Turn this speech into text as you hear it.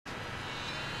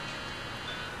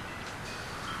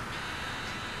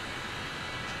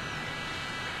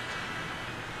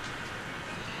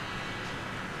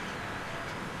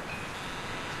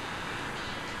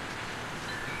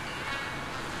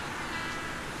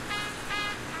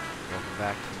welcome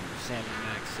back to Sam and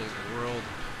Max Save the World.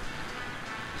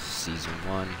 This is Season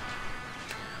 1.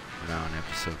 We're now on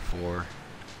Episode 4.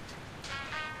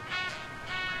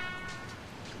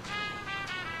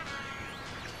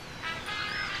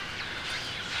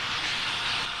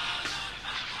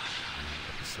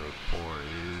 Episode 4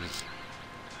 is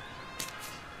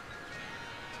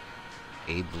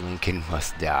Abe Lincoln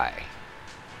Must Die.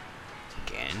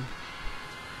 Again.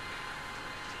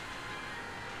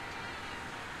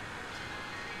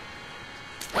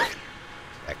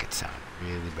 That could sound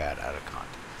really bad out of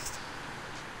context.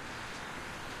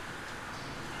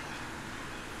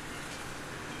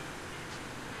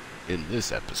 In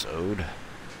this episode,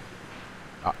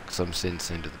 knock some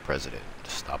sense into the president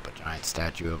to stop a giant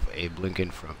statue of Abe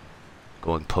Lincoln from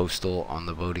going postal on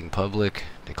the voting public,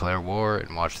 declare war,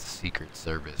 and watch the Secret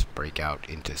Service break out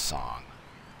into song.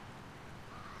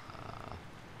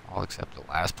 All except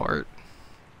the last part.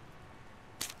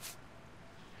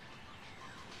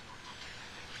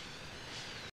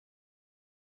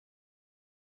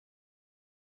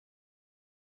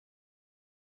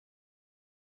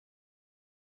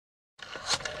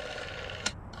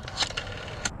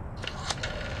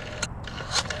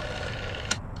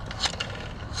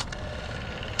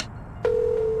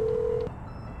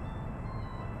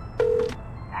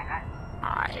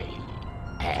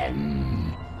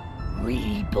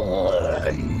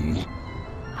 Reborn.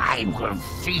 I will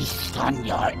feast on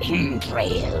your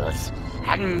entrails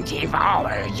and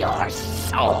devour your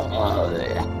soul.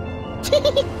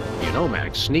 You know,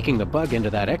 Max, sneaking the bug into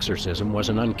that exorcism was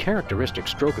an uncharacteristic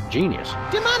stroke of genius.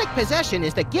 Demonic possession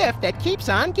is the gift that keeps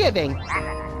on giving.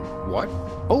 What?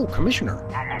 Oh, Commissioner.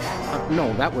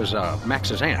 No, that was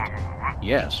Max's aunt.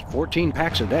 Yes, 14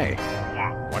 packs a day.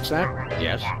 What's that?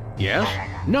 Yes. Yes?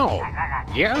 No.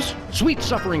 Yes? Sweet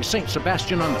Suffering Saint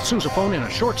Sebastian on the sousaphone in a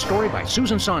short story by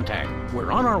Susan Sontag.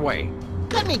 We're on our way.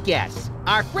 Let me guess.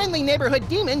 Our friendly neighborhood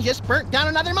demon just burnt down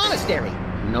another monastery.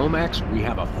 No, Max, we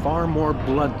have a far more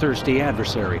bloodthirsty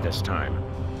adversary this time.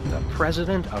 The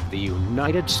President of the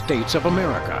United States of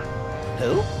America.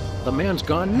 Who? The man's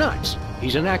gone nuts.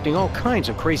 He's enacting all kinds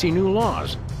of crazy new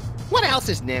laws. What else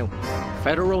is new?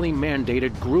 Federally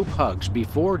mandated group hugs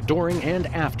before, during, and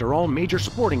after all major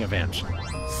sporting events.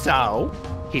 So?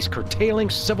 He's curtailing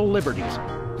civil liberties,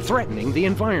 threatening the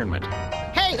environment.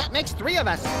 Hey, that makes 3 of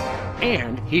us.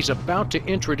 And he's about to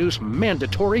introduce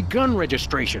mandatory gun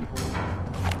registration.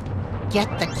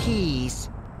 Get the keys.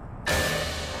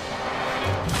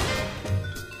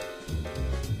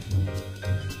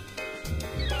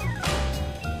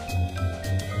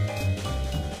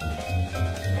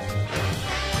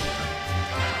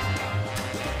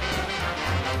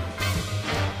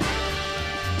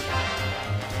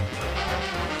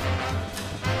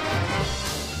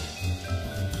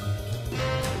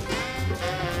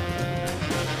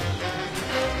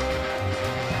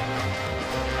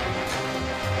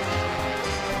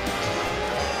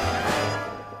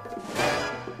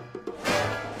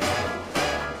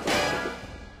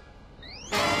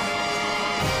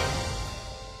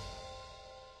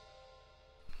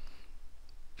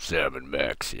 Sam and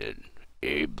Max in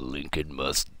Abe Lincoln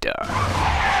Must Die.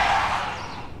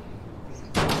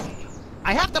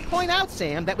 I have to point out,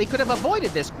 Sam, that we could have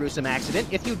avoided this gruesome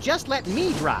accident if you just let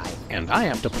me drive. And I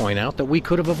have to point out that we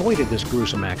could have avoided this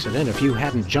gruesome accident if you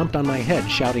hadn't jumped on my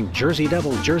head shouting Jersey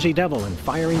Devil, and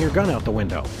firing your gun out the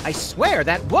window. I swear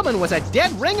that woman was a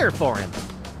dead ringer for him.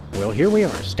 Well, here we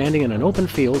are, standing in an open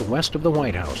field west of the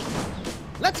White House.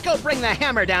 Let's go bring the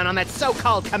hammer down on that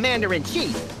so-called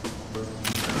commander-in-chief.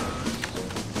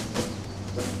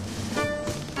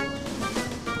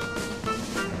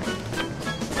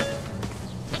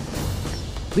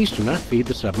 Please do not feed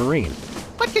the submarine.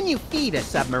 What can you feed a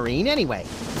submarine, anyway?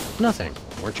 Nothing.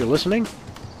 Weren't you listening?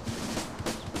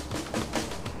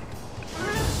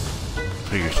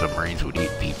 So your submarines would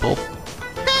eat people?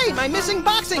 Hey, my missing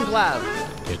boxing glove!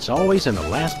 It's always in the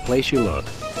last place you look.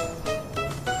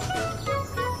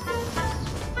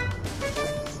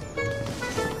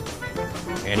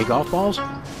 Any golf balls?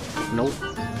 Nope.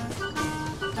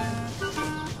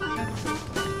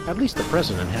 At least the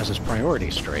president has his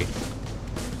priorities straight.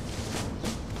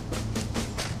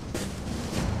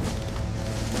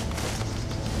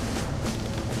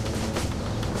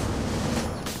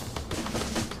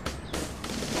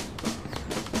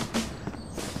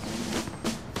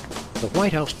 The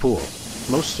White House pool,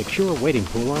 most secure waiting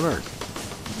pool on Earth.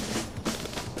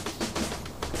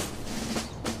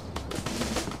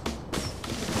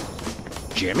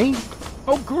 Jimmy?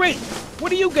 Oh, great!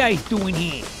 What are you guys doing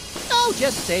here? Oh,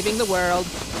 just saving the world.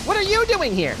 What are you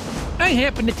doing here? I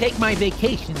happen to take my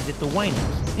vacations at the White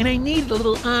House, and I needed a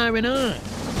little R&R.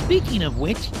 Speaking of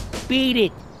which, beat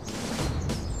it.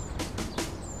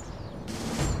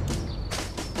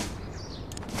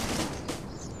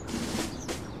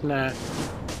 Nah.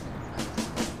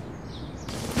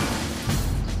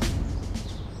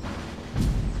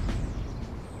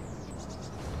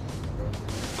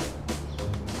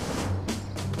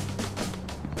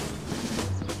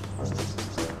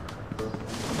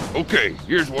 Okay,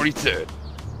 here's what he said.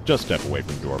 Just step away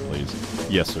from the door, please.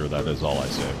 Yes, sir, that is all I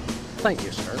say. Thank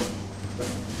you, sir.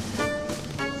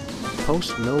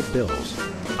 Post no bills.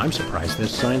 I'm surprised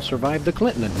this sign survived the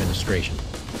Clinton administration.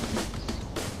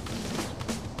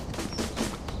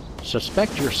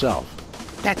 Suspect yourself.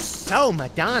 That's so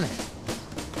Madonna.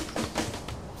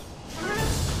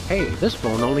 Hey, this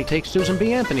phone only takes Susan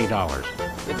B. Anthony dollars.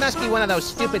 It must be one of those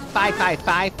stupid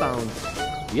 555 phones.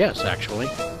 Yes, actually.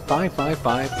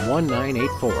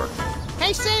 555-1984.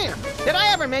 Hey, Sam, did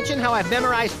I ever mention how I've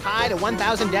memorized pi to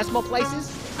 1,000 decimal places?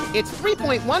 It's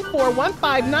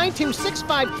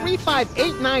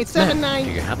 3.14159265358979.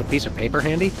 Do you have a piece of paper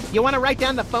handy? You want to write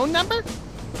down the phone number?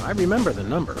 I remember the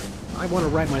number. I want to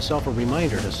write myself a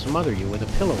reminder to smother you with a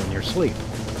pillow in your sleep.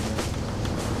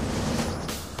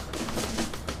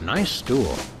 Nice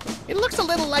stool. It looks a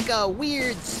little like a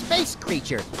weird space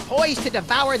creature, poised to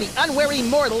devour the unwary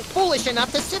mortal foolish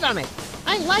enough to sit on it.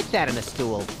 I like that in a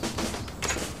stool.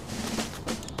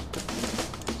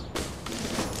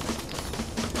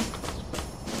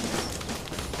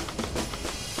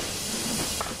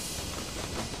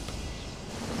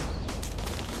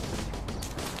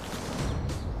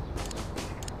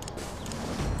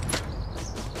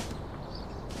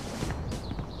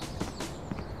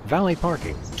 Valet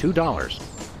parking, $2.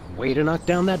 Way to knock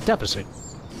down that deficit.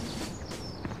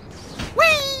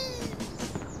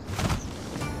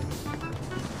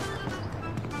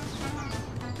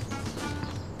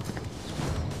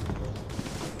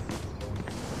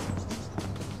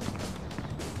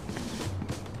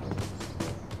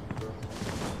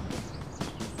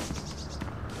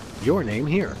 Your name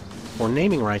here. For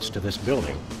naming rights to this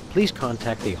building, please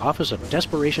contact the Office of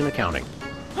Desperation Accounting.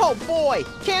 Oh boy,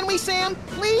 can we, Sam?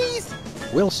 Please?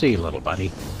 We'll see, little buddy.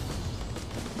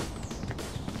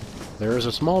 There is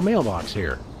a small mailbox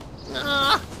here.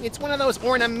 It's one of those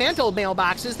ornamental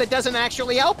mailboxes that doesn't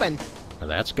actually open.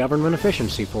 That's government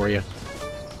efficiency for you.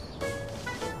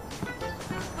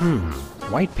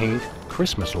 White paint,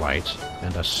 Christmas lights,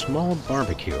 and a small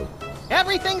barbecue.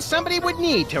 Everything somebody would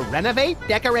need to renovate,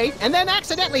 decorate, and then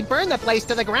accidentally burn the place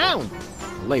to the ground.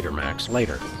 Later, Max,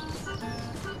 later.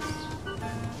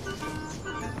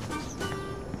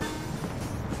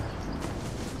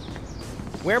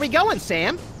 Where are we going,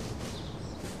 Sam?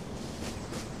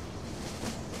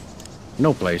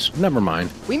 No place, never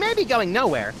mind. We may be going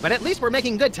nowhere, but at least we're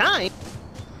making good time.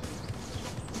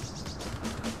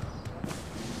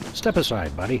 Step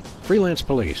aside, buddy. Freelance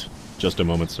police. Just a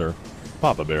moment, sir.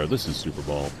 Papa Bear, this is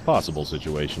Superball. Possible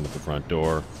situation at the front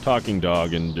door. Talking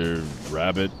dog and,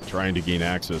 rabbit trying to gain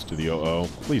access to the OO.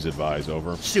 Please advise,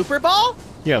 over. Super Bowl?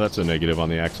 Yeah, that's a negative on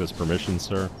the access permission,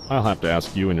 sir. I'll have to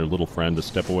ask you and your little friend to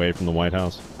step away from the White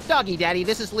House. Doggy Daddy,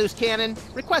 this is Loose Cannon.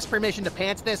 Request permission to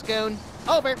pants this goon.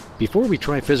 Over. Before we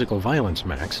try physical violence,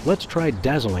 Max, let's try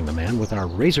dazzling the man with our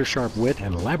razor-sharp wit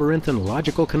and labyrinthine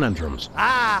logical conundrums.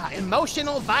 Ah,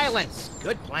 emotional violence.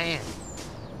 Good plan.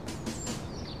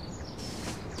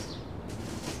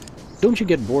 Don't you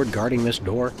get bored guarding this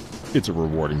door? It's a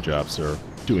rewarding job, sir.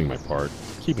 Doing my part.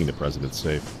 Keeping the president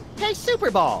safe. Hey,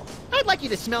 Super Bowl, I'd like you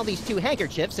to smell these two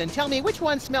handkerchiefs and tell me which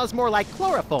one smells more like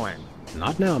chloroform.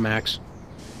 Not now, Max.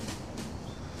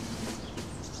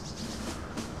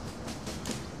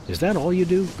 Is that all you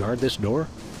do? Guard this door?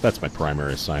 That's my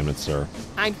primary assignment, sir.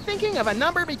 I'm thinking of a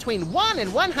number between 1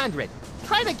 and 100.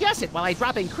 Try to guess it while I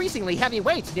drop increasingly heavy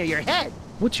weights near your head.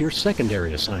 What's your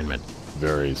secondary assignment?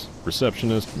 Varies.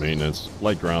 Receptionist, maintenance,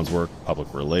 light grounds work,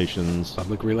 public relations.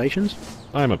 Public relations?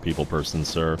 I'm a people person,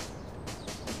 sir.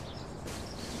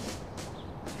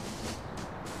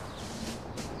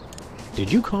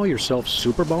 Did you call yourself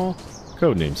Superball?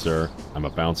 Codename, sir. I'm a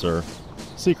bouncer.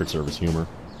 Secret Service humor.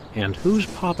 And who's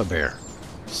Papa Bear?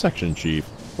 Section chief.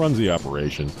 Runs the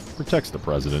operation. Protects the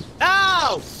president.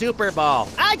 Oh, Super Bowl.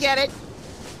 I get it.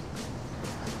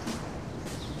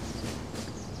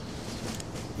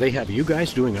 They have you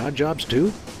guys doing odd jobs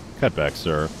too? Cutback,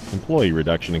 sir. Employee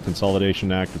Reduction and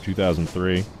Consolidation Act of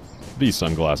 2003. These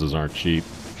sunglasses aren't cheap.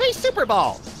 Hey, Super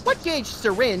Bowl, what gauge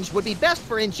syringe would be best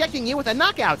for injecting you with a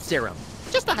knockout serum?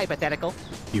 Just a hypothetical.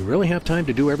 You really have time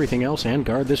to do everything else and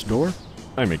guard this door?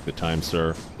 I make the time,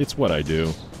 sir. It's what I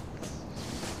do.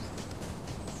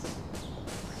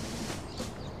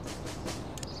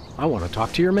 I want to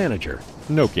talk to your manager.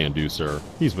 No can do, sir.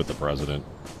 He's with the president.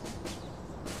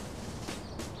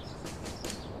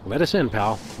 Let us in,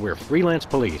 pal. We're freelance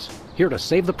police, here to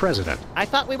save the president. I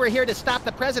thought we were here to stop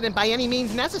the president by any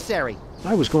means necessary.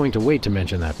 I was going to wait to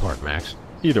mention that part, Max.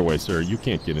 Either way, sir, you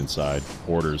can't get inside.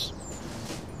 Orders.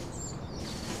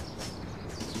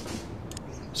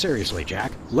 Seriously,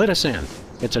 Jack, let us in.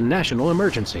 It's a national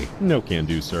emergency. No can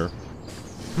do, sir.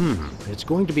 It's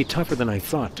going to be tougher than I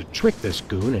thought to trick this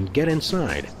goon and get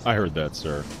inside. I heard that,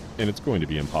 sir. And it's going to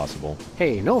be impossible.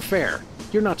 Hey, no fair.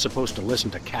 You're not supposed to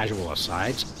listen to casual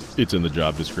asides. It's in the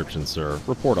job description, sir.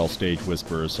 Report all stage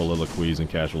whispers, soliloquies, and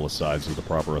casual asides to the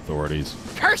proper authorities.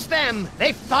 Curse them!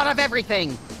 They've thought of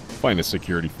everything! Finest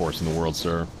security force in the world,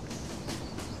 sir.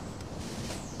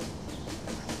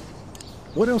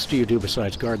 What else do you do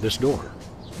besides guard this door?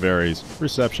 Varies.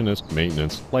 Receptionist,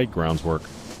 maintenance, light groundswork.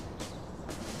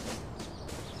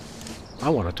 I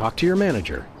want to talk to your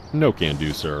manager. No can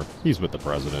do, sir. He's with the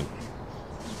president.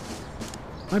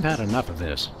 I've had enough of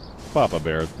this. Papa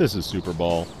Bear, this is Super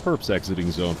Ball. Perps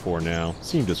exiting Zone 4 now.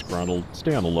 Seem disgruntled.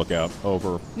 Stay on the lookout.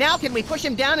 Over. Now can we push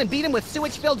him down and beat him with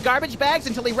sewage-filled garbage bags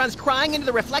until he runs crying into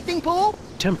the reflecting pool?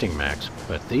 Tempting, Max,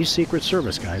 but these Secret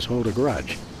Service guys hold a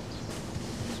grudge.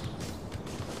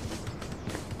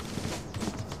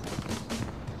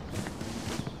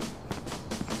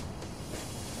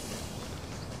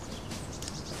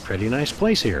 Pretty nice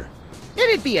place here.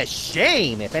 It'd be a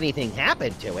shame if anything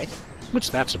happened to it. What's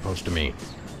that supposed to mean?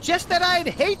 Just that I'd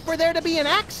hate for there to be an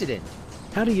accident.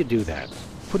 How do you do that?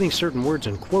 Putting certain words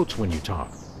in quotes when you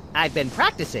talk. I've been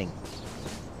practicing.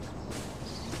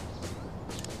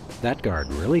 That guard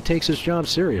really takes his job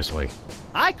seriously.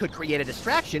 I could create a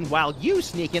distraction while you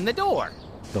sneak in the door.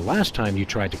 The last time you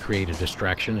tried to create a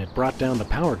distraction, it brought down the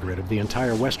power grid of the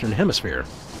entire Western Hemisphere.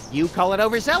 You call it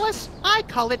overzealous, I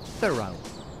call it thorough.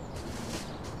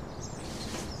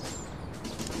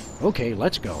 Okay,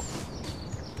 let's go.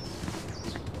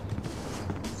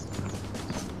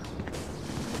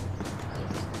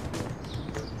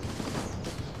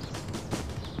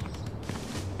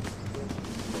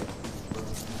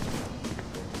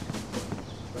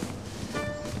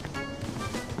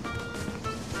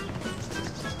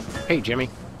 Hey, Jimmy.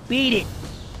 Beat it.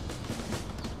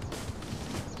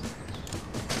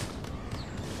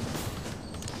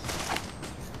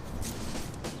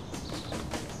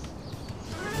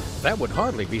 That would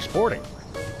hardly be sporting.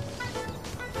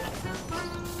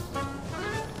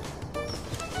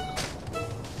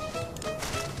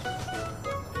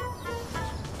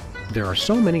 There are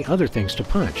so many other things to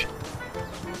punch.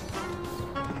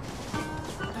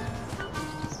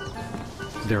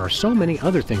 There are so many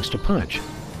other things to punch.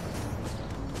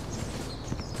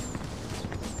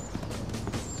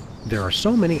 There are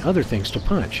so many other things to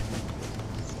punch.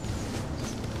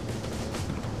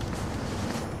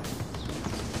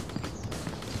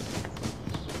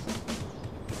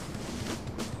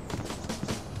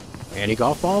 Any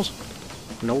golf balls?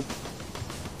 Nope.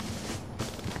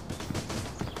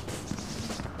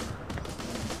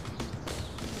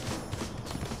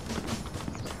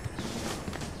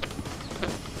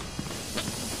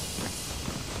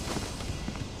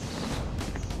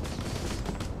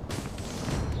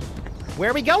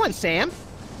 Where are we going, Sam?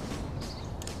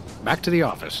 Back to the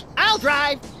office. I'll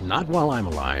drive! Not while I'm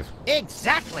alive.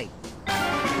 Exactly!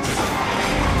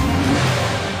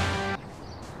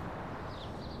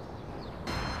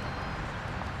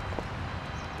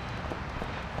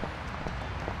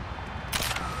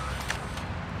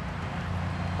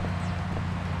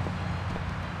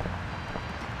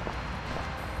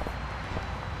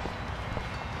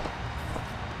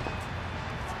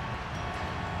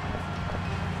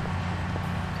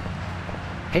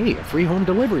 Hey, a free home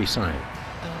delivery sign.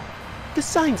 The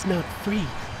sign's not free,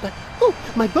 but oh,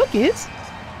 my book is.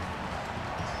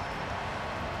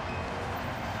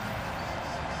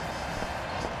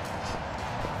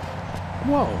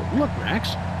 Whoa, look,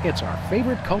 Max. It's our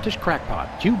favorite cultish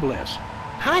crackpot, Hugh Bliss.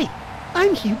 Hi,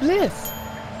 I'm Hugh Bliss.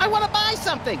 I want to buy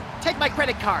something! Take my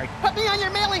credit card. Put me on your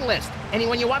mailing list.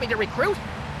 Anyone you want me to recruit?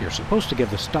 You're supposed to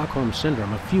give the Stockholm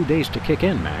Syndrome a few days to kick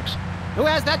in, Max. Who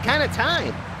has that kind of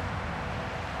time?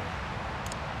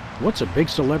 What's a big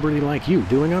celebrity like you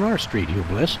doing on our street, Hugh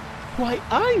Bliss? Why,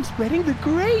 I'm spreading the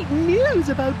great news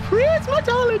about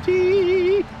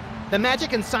prismatology. The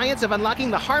magic and science of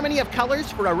unlocking the harmony of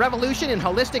colors for a revolution in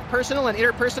holistic personal and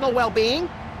interpersonal well-being?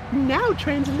 Now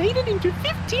translated into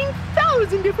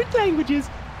 15,000 different languages,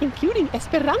 including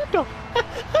Esperanto.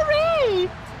 Hooray!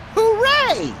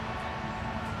 Hooray!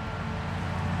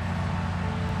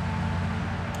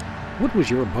 What was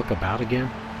your book about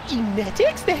again?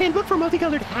 Genetics, the handbook for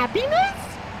multicolored happiness?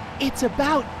 It's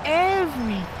about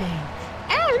everything.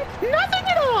 And nothing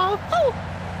at all. Oh,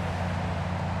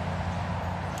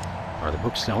 Are the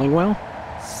books selling well?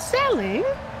 selling?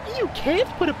 You can't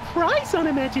put a price on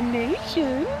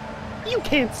imagination. You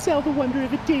can't sell the wonder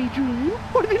of a daydream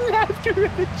or the laughter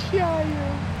of a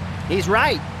child. He's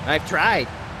right. I've tried.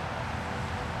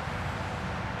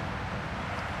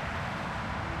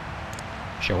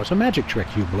 Show us a magic trick,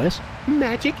 Hugh Bliss.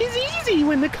 Magic is easy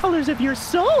when the colors of your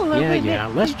soul are Yeah,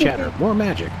 less chatter, more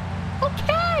magic.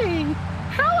 Okay.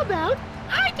 How about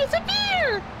I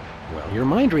disappear? Well, your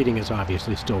mind reading is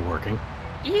obviously still working.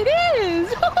 It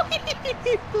is.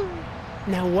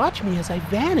 Now watch me as I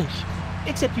vanish.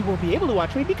 Except you won't be able to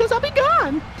watch me because I'll be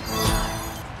gone.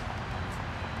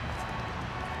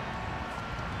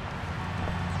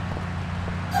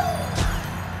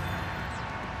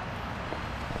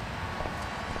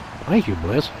 Hi, Hugh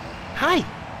Bliss. Hi,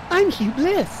 I'm Hugh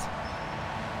Bliss.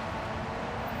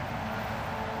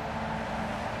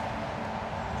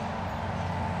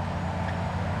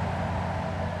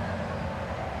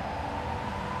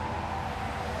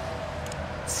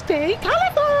 Stay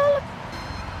colorful.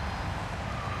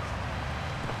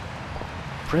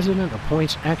 President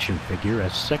appoints action figure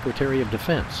as Secretary of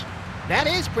Defense. That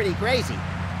is pretty crazy.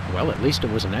 Well, at least it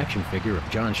was an action figure of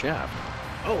John Shaft.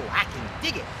 Oh, I can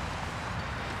dig it.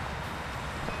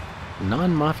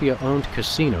 Non-mafia-owned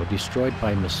casino destroyed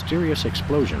by mysterious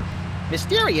explosion.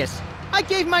 Mysterious. I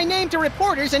gave my name to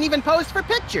reporters and even posed for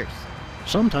pictures.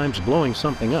 Sometimes blowing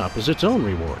something up is its own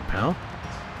reward, pal.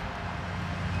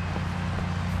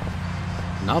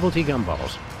 Novelty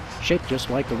gumballs. Shaped just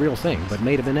like the real thing, but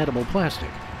made of inedible plastic.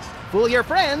 Fool your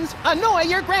friends, annoy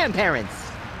your grandparents.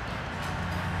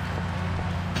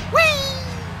 Whee!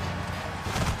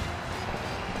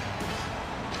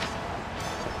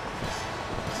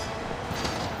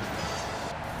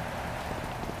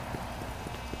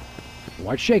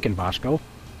 What's shaking, Bosco?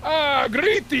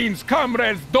 Greetings,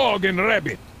 comrades Dog and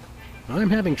Rabbit. I'm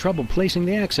having trouble placing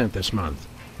the accent this month.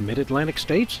 Mid-Atlantic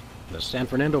states? The San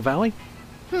Fernando Valley?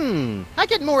 I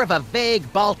get more of a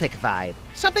vague Baltic vibe.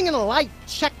 Something in a light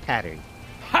Czech pattern.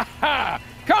 Ha ha!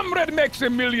 Comrade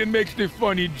Maximilian makes the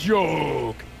funny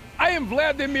joke. I am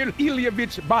Vladimir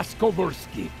Ilyevich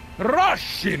Baskovorsky,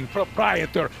 Russian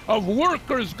proprietor of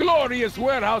Workers' Glorious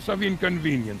Warehouse of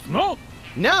Inconvenience, no?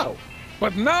 No.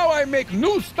 But now I make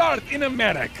new start in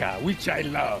America, which I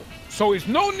love. So it's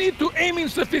no need to aiming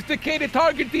sophisticated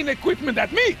targeting equipment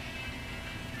at me.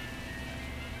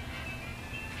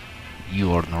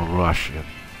 You are no Russian.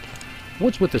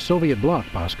 What's with the Soviet bloc,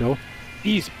 Bosco?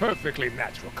 He's perfectly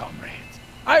natural, comrades.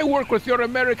 I work with your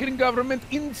American government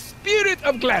in spirit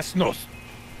of glasnost.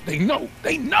 They know,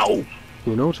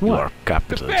 Who knows You what? are The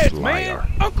capitalist feds, liar.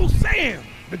 man, Uncle Sam.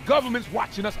 The government's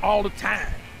watching us all the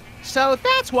time. So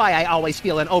that's why I always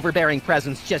feel an overbearing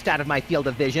presence just out of my field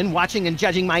of vision, watching and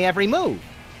judging my every move.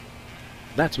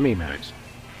 That's me, Max.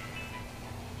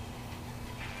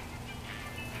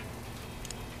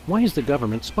 Why is the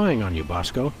government spying on you,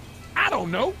 Bosco? I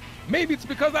don't know. Maybe it's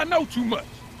because I know too much.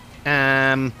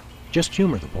 Just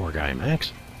humor the poor guy,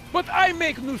 Max. But I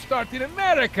make new start in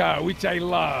America, which I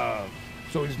love.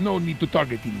 So there's no need to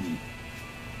targeting me.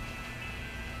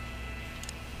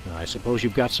 I suppose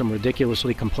you've got some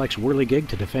ridiculously complex whirligig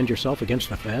to defend yourself against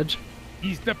the feds?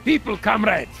 It's the people,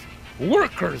 comrades.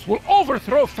 Workers will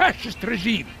overthrow fascist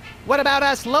regime. What about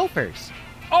us loafers?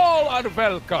 All are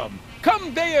welcome.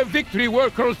 Come day of victory,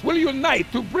 workers will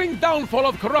unite to bring downfall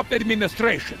of corrupt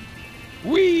administration.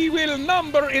 We will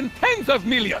number in tens of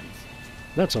millions.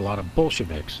 That's a lot of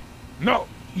Bolsheviks. No,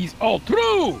 it's all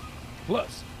true.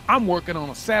 Plus, I'm working on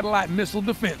a satellite missile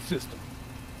defense system.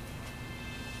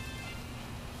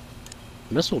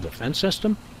 Missile defense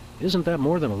system? Isn't that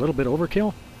more than a little bit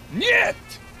overkill? Yet,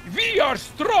 we are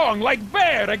strong like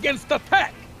bear against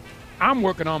attack. I'm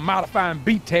working on modifying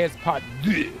BTAS Part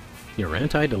 2. Your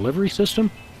anti-delivery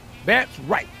system? That's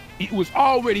right. It was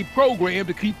already programmed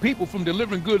to keep people from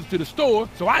delivering goods to the store,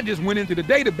 so I just went into the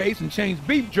database and changed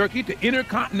beef jerky to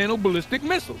intercontinental ballistic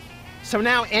missiles. So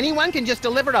now anyone can just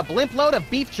deliver a blimp load of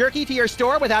beef jerky to your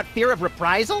store without fear of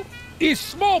reprisal? It's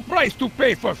small price to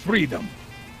pay for freedom.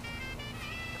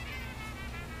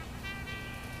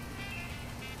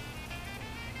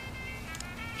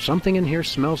 Something in here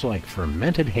smells like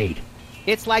fermented hate.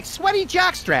 It's like sweaty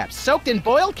jockstraps soaked in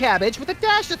boiled cabbage with a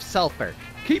dash of sulfur.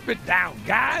 Keep it down,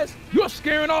 guys. You're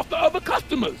scaring off the other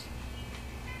customers.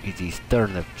 It is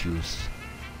turnip juice.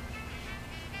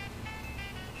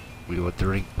 We would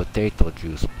drink potato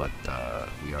juice, but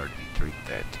we already drink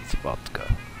that. It's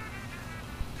vodka.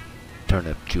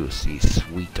 Turnip juice is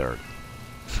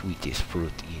sweetest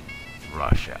fruit in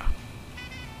Russia.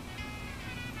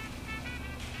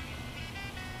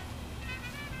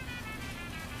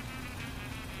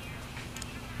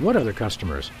 What other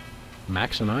customers?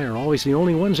 Max and I are always the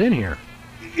only ones in here.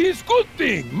 It's good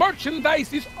thing.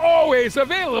 Merchandise is always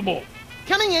available.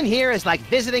 Coming in here is like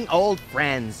visiting old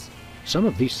friends. Some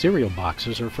of these cereal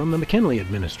boxes are from the McKinley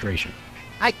administration.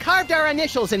 I carved our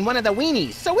initials in one of the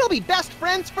weenies, so we'll be best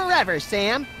friends forever,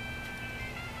 Sam.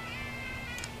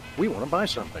 We want to buy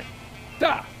something.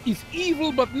 Da is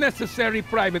evil but necessary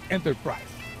private enterprise.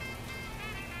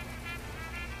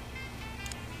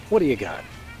 What do you got?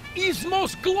 His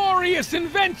most glorious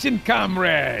invention,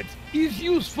 comrades, is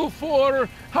useful for,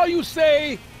 how you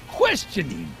say,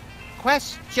 questioning.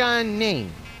 Questioning.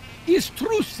 His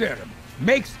truth serum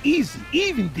makes easy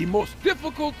even the most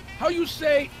difficult, how you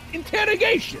say,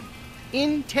 interrogation.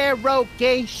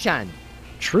 Interrogation.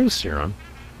 Truth serum?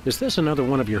 Is this another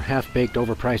one of your half-baked,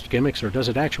 overpriced gimmicks, or does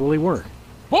it actually work?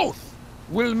 Both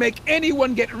will make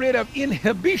anyone get rid of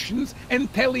inhibitions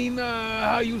and telling,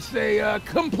 how you say,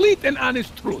 complete and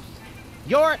honest truth.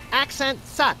 Your accent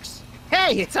sucks.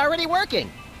 Hey, it's already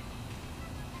working.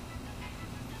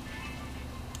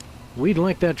 We'd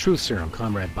like that truth serum,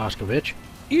 Comrade Boscovich.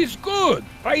 Is good.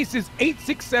 Price is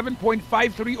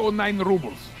 867.5309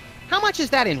 rubles. How much is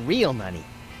that in real money?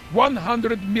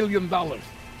 $100 million.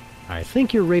 I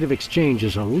think your rate of exchange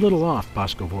is a little off,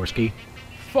 Boskovorsky.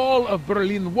 Fall of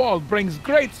Berlin Wall brings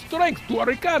great strength to our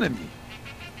economy.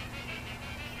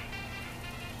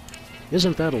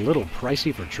 Isn't that a little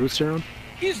pricey for truth serum?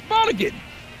 Is bargain.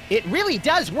 It really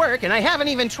does work, and I haven't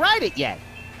even tried it yet.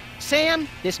 Sam,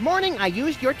 this morning I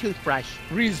used your toothbrush.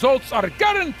 Results are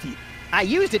guaranteed. I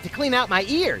used it to clean out my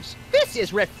ears. This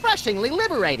is refreshingly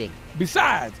liberating.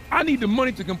 Besides, I need the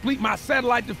money to complete my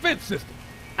satellite defense system.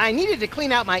 I needed to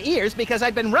clean out my ears because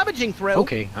I'd been rummaging through...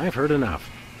 Okay, I've heard enough.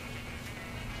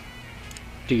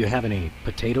 Do you have any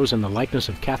potatoes in the likeness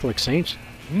of Catholic saints?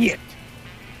 Niet.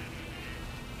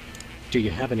 Do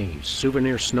you have any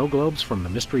souvenir snow globes from the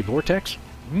Mystery Vortex?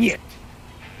 Niet.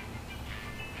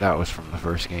 That was from the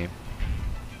first game.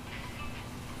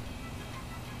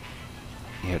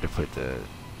 You had to put the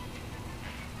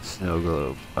snow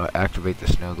globe, activate the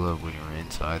snow globe when you were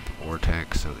inside the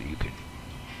vortex so that you could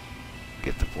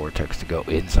get the vortex to go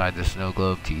inside the snow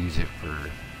globe to use it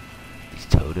for these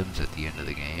totems at the end of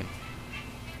the game.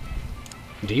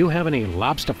 Do you have any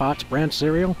Lobsterfox brand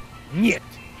cereal? Niet.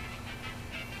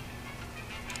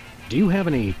 Do you have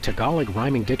any Tagalog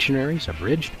rhyming dictionaries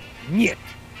abridged? Niet.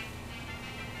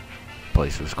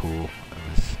 Place was cool.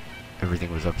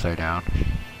 Everything was upside down.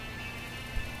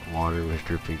 Water was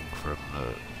dripping from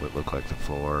what looked like the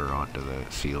floor onto the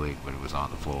ceiling when it was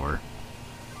on the floor.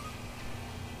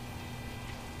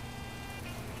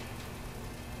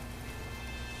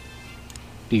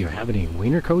 Do you have any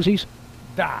wiener cozies?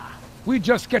 Da. We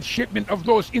just get shipment of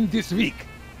those in this week.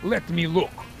 Let me look.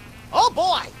 Oh,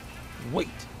 boy! Wait,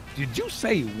 did you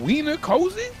say wiener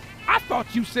cozy? I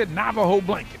thought you said Navajo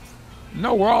blankets.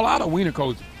 No, we're all out of wiener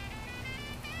cozy.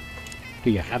 Do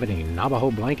you have any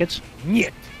Navajo blankets?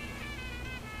 Niet.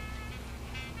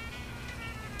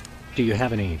 Do you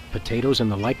have any potatoes in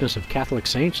the likeness of Catholic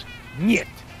saints? Niet.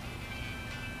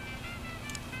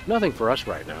 Nothing for us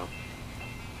right now.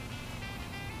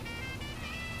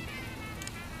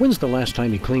 When's the last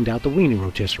time you cleaned out the weenie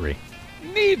rotisserie?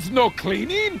 Needs no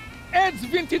cleaning. Adds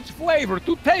vintage flavor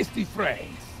to tasty phrase.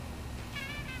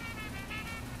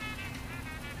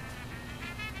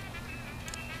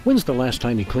 When's the last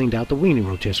time you cleaned out the weenie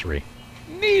rotisserie?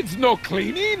 Needs no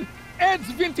cleaning.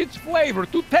 Adds vintage flavor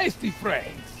to tasty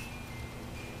phrase.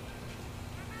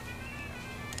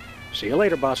 See you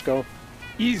later, Bosco.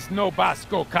 Is no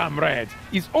Bosco, comrades.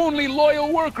 Is only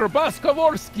loyal worker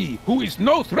Boskovorsky, who is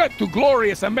no threat to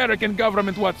glorious American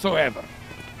government whatsoever.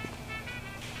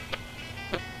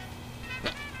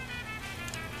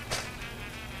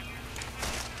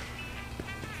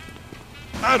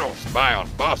 I don't spy on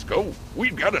Bosco.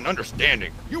 We've got an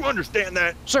understanding. You understand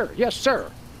that? Sir, yes,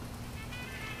 sir.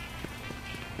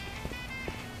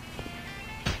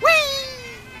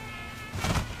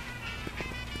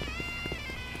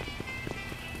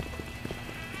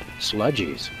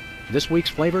 Sludgies. This week's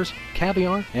flavors,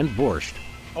 caviar and borscht.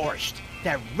 Borscht,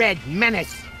 the red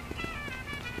menace.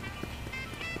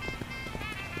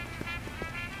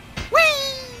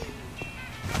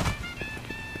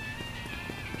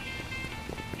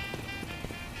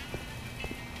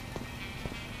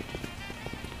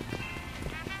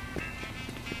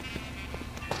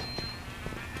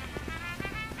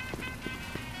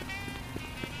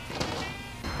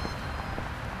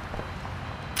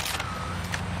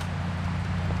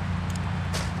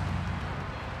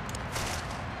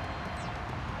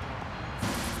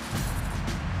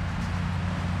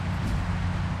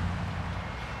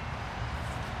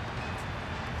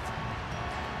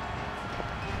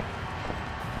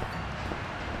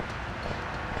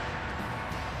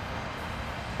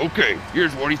 Okay,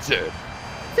 here's what he said.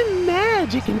 The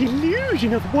magic and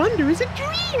illusion of wonder is a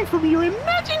dream from your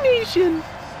imagination.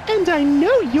 And I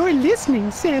know you're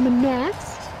listening, Sam and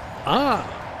Max.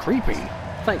 Ah, creepy.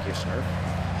 Thank you, sir.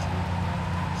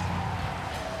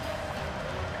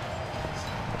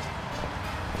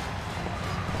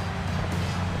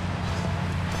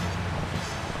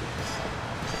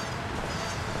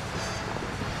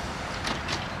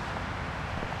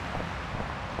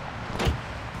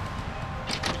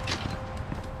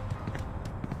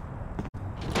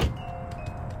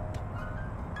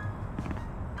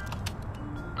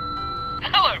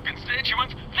 Hello,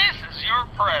 constituents. This is your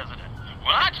president.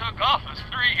 When I took office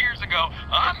 3 years ago,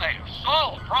 I made a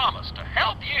solemn promise to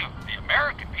help you, the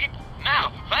American people.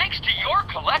 Now, thanks to your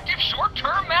collective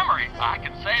short-term memory, I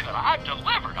can say that I've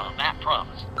delivered on that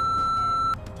promise.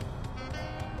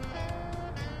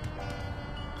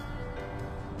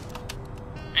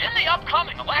 In the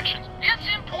upcoming elections, it's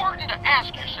important to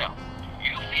ask yourself, do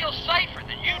you feel safer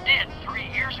than you did 3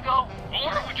 years ago?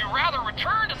 Or would you rather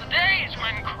return to the days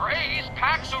when crazed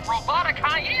packs of robotic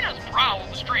hyenas prowled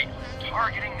the street,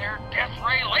 targeting their death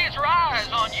ray laser eyes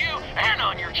on you and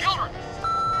on your children?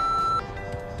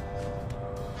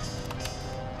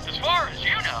 As far as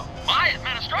you know, my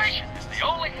administration is the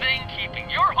only thing keeping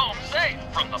your home safe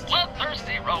from the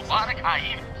bloodthirsty robotic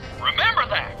hyenas. Remember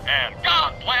that, and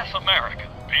God bless America.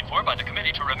 Paid for by the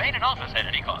committee to remain in office at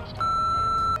any cost.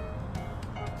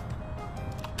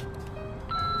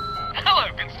 Hello,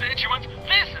 constituents.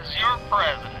 This is your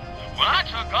president. When I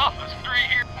took office 3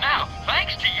 years now,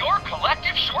 thanks to your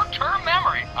collective short-term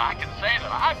memory, I can say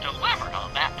that I've delivered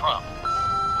on that promise.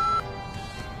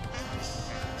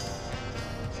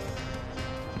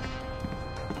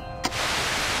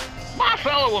 My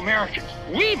fellow Americans,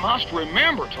 we must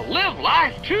remember to live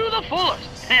life to the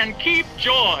fullest and keep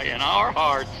joy in our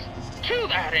hearts. To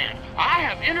that end, I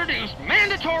have introduced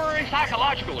mandatory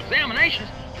psychological examinations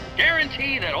to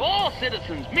guarantee that all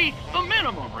citizens meet the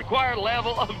minimum required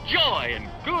level of joy and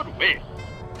goodwill.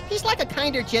 He's like a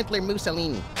kinder, gentler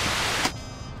Mussolini.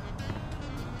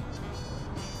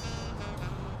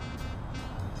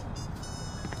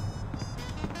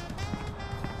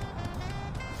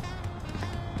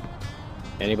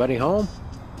 Anybody home?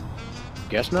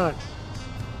 Guess not.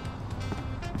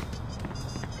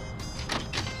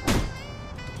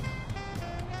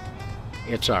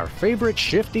 It's our favorite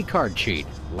shifty card cheat,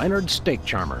 Leonard Steak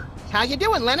Charmer. How you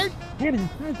doing, Leonard? Good,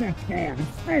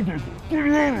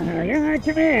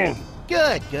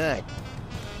 good.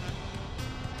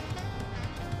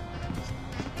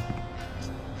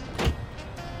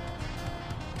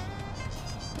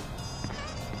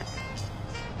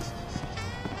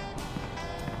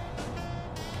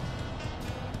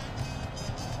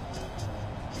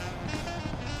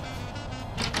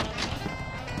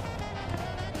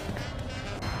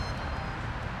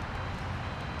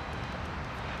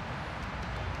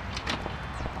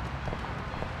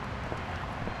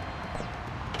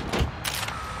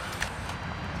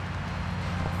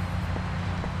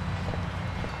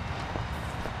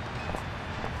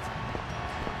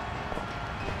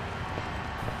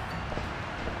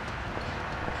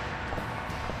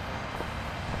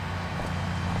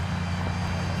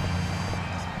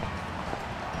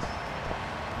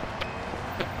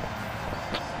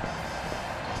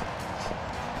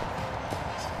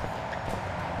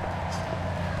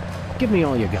 Give me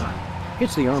all you got.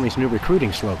 It's the Army's new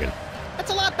recruiting slogan. That's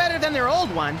a lot better than their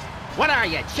old one. What are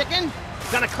you, chicken?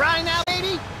 Gonna cry now,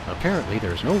 lady? Apparently,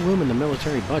 there's no room in the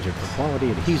military budget for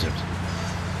quality adhesives.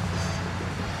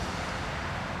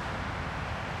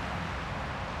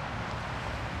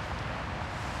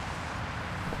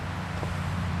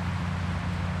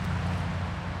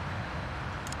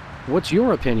 What's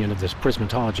your opinion of this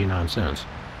prismatology nonsense?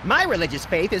 My religious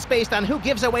faith is based on who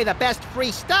gives away the best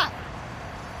free stuff.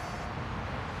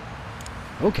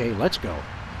 Okay, let's go.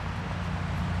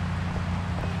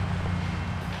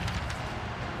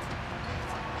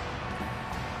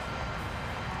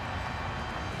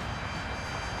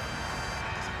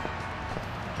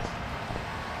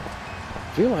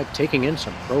 Feel like taking in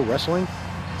some pro wrestling?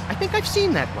 I think I've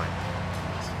seen that one.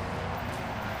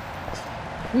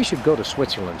 We should go to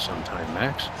Switzerland sometime,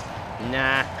 Max.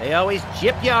 Nah, they always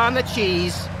jip you on the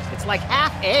cheese. It's like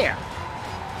half air.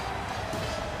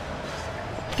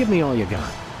 Give me all you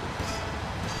got.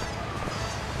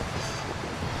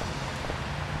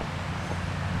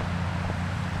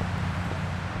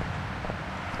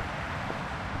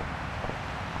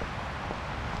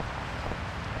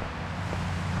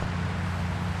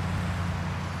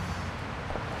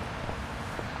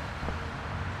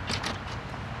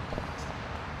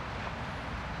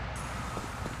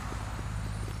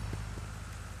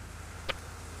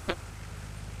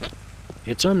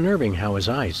 It's unnerving how his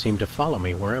eyes seem to follow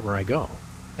me wherever I go.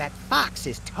 That fox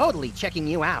is totally checking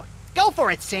you out. Go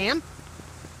for it, Sam!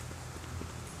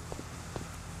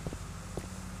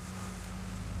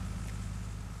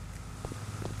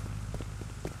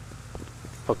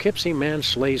 Poughkeepsie man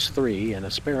slays 3 in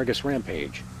asparagus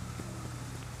rampage.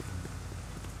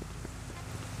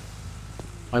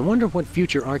 I wonder what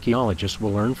future archaeologists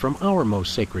will learn from our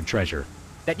most sacred treasure.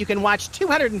 That you can watch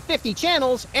 250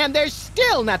 channels and there's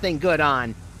still nothing good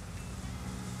on.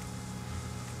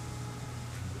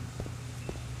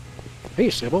 Hey,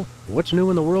 Sybil, what's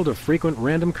new in the world of frequent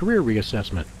random career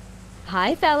reassessment?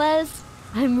 Hi, fellas.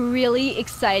 I'm really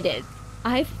excited.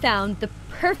 I've found the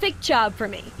perfect job for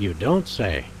me. You don't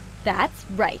say. That's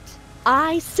right.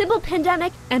 I, Sybil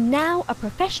Pandemic, am now a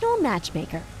professional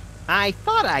matchmaker. I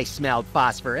thought I smelled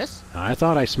phosphorus. I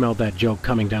thought I smelled that joke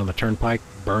coming down the turnpike,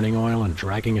 burning oil and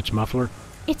dragging its muffler.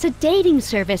 It's a dating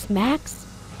service, Max.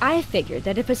 I figured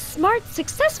that if a smart,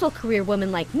 successful career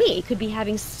woman like me could be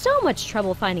having so much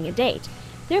trouble finding a date,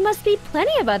 there must be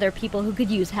plenty of other people who could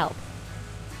use help.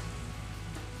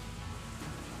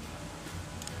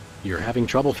 You're having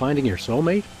trouble finding your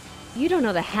soulmate? You don't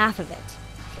know the half of it.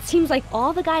 It seems like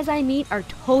all the guys I meet are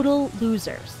total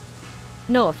losers.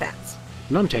 No offense.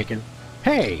 None taken.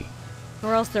 Hey!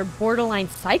 Or else they're borderline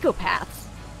psychopaths.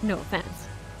 No offense.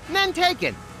 None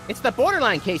taken. It's the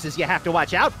borderline cases you have to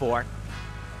watch out for.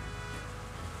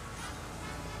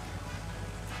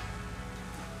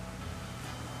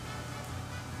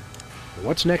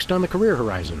 What's next on the career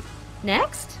horizon?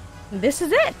 Next? This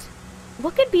is it.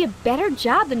 What could be a better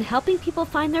job than helping people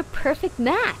find their perfect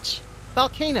match?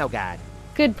 Volcano God.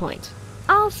 Good point.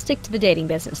 I'll stick to the dating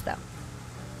business, though.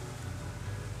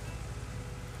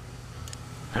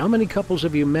 How many couples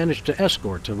have you managed to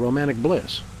escort to romantic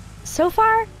bliss? So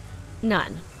far,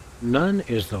 none. None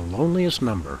is the loneliest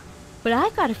number. But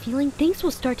I've got a feeling things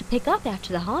will start to pick up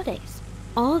after the holidays.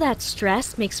 All that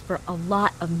stress makes for a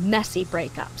lot of messy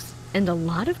breakups, and a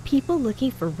lot of people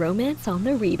looking for romance on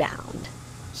the rebound.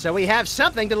 So we have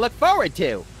something to look forward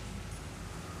to.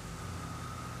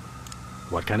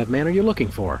 What kind of man are you looking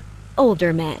for?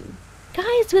 Older men.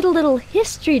 Guys with a little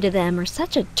history to them are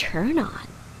such a turn-on.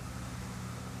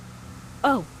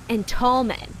 Oh, and tall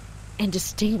men. And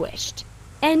distinguished.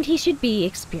 And he should be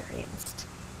experienced.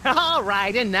 All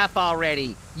right, enough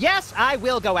already. Yes, I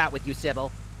will go out with you,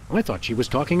 Sybil. I thought she was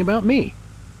talking about me.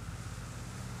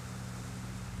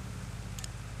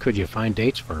 Could you find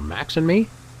dates for Max and me?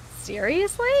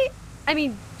 Seriously? I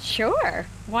mean, sure.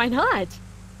 Why not?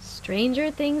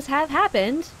 Stranger things have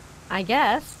happened, I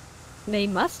guess. They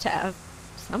must have.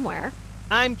 Somewhere.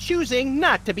 I'm choosing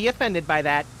not to be offended by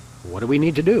that. What do we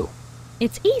need to do?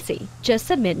 It's easy. Just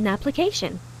submit an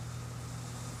application.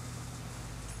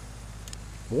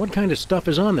 What kind of stuff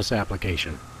is on this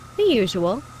application? The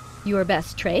usual. Your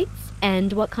best traits,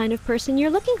 and what kind of person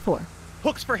you're looking for.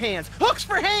 Hooks for hands! Hooks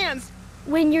for hands!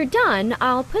 When you're done,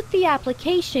 I'll put the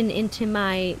application into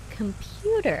my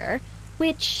computer,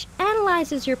 which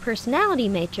analyzes your personality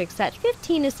matrix at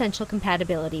 15 essential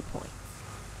compatibility points.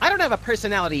 I don't have a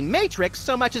personality matrix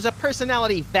so much as a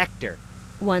personality vector.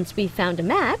 Once we've found a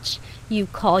match, you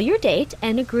call your date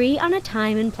and agree on a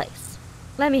time and place.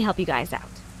 Let me help you guys out.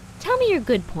 Tell me your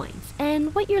good points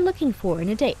and what you're looking for in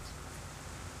a date.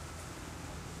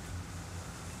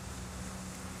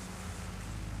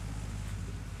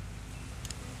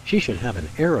 She should have an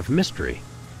air of mystery.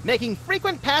 Making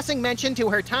frequent passing mention to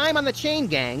her time on the chain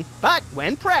gang, but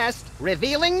when pressed,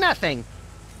 revealing nothing.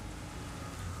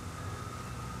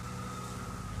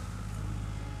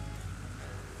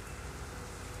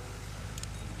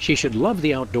 She should love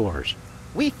the outdoors.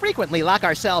 We frequently lock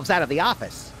ourselves out of the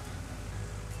office.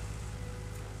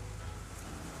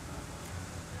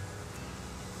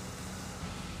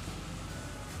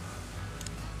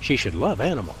 She should love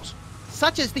animals.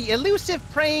 Such as the elusive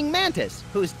praying mantis,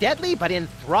 whose deadly but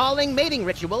enthralling mating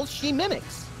rituals she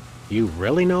mimics. You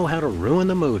really know how to ruin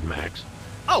the mood, Max.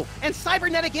 Oh, and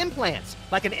cybernetic implants,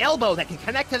 like an elbow that can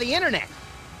connect to the internet.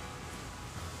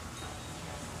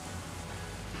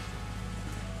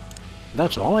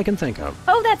 That's all I can think of.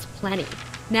 Oh, that's plenty.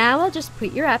 Now I'll just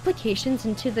put your applications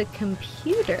into the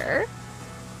computer.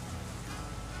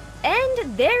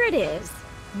 And there it is.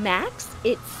 Max,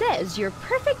 it says your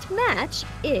perfect match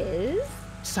is...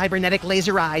 Cybernetic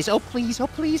laser eyes. Oh, please, oh,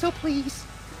 please, oh, please.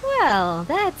 Well,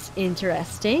 that's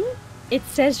interesting. It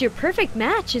says your perfect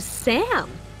match is Sam.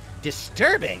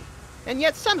 Disturbing. And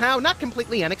yet somehow not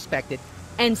completely unexpected.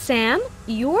 And Sam,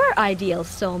 your ideal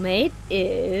soulmate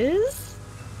is...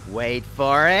 Wait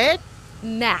for it.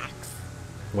 Max.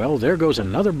 Well, there goes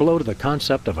another blow to the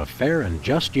concept of a fair and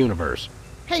just universe.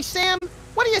 Hey, Sam,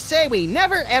 What do you say we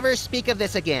never ever speak of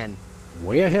this again?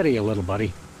 Way ahead of you, little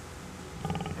buddy.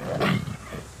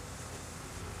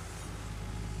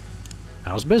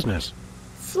 How's business?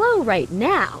 Slow right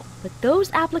now, but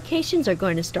those applications are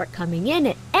going to start coming in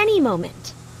at any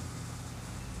moment.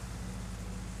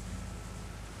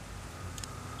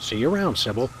 See you around,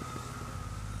 Sybil.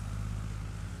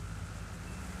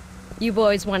 You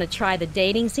boys want to try the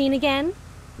dating scene again?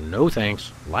 No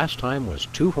thanks. Last time was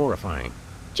too horrifying.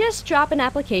 Just drop an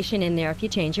application in there if you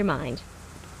change your mind.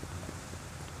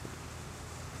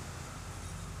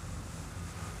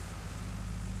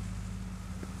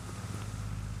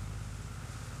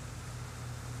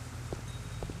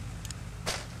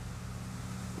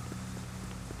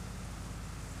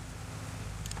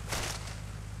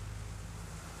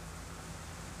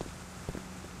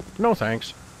 No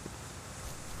thanks.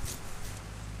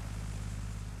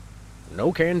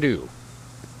 No can do.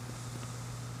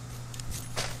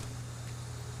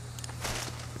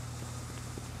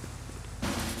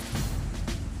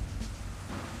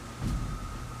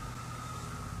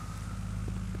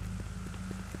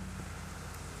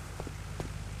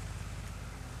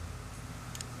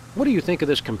 What do you think of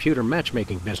this computer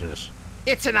matchmaking business?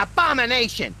 It's an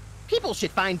abomination! People should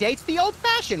find dates the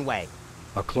old-fashioned way.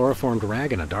 A chloroformed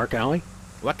rag in a dark alley?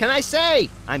 What can I say?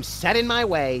 I'm set in my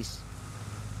ways.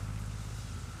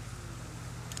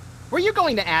 Were you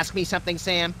going to ask me something,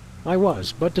 Sam? I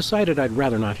was, but decided I'd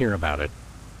rather not hear about it.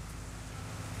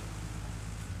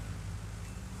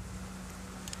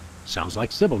 Sounds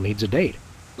like Sybil needs a date.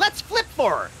 Let's flip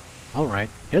for her! All right,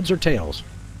 heads or tails?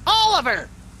 Oliver!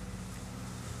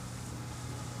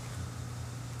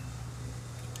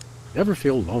 Ever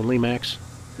feel lonely, Max?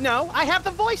 No, I have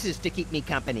the voices to keep me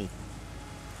company.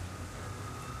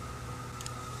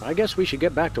 I guess we should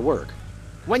get back to work.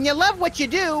 When you love what you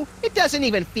do, it doesn't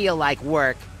even feel like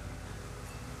work.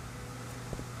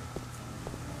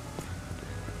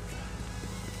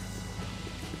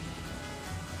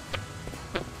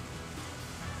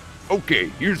 Okay,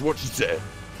 here's what she said.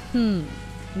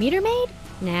 Meter maid?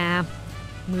 Nah.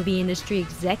 Movie industry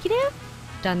executive?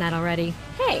 Done that already.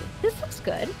 Hey, this looks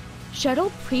good.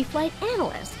 Shuttle pre-flight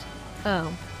analyst.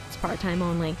 Oh, it's part-time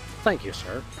only. Thank you,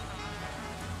 sir.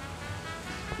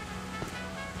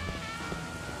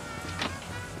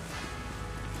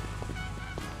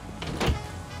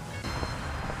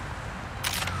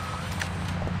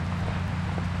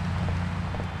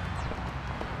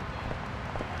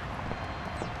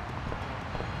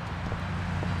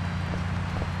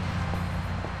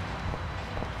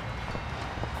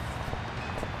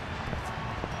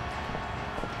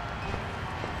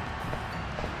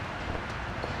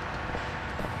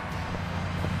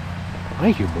 Hi,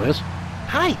 Hugh Bliss.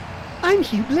 Hi, I'm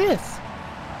Hugh Bliss.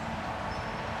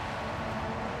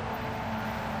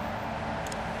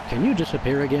 Can you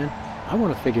disappear again? I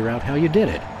want to figure out how you did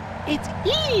it. It's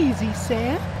easy,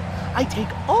 Sam. I take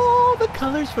all the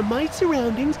colors from my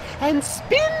surroundings and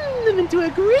spin them into a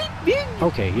great big...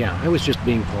 Okay, yeah, I was just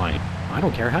being polite. I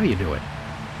don't care how you do it.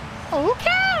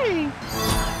 Okay!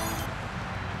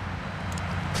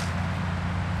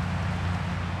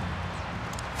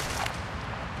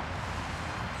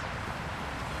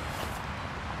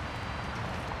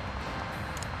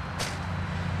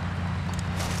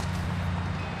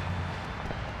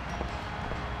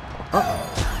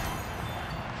 Uh-oh.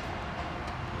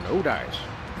 No dice.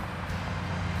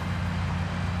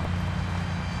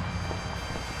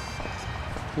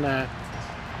 Nah.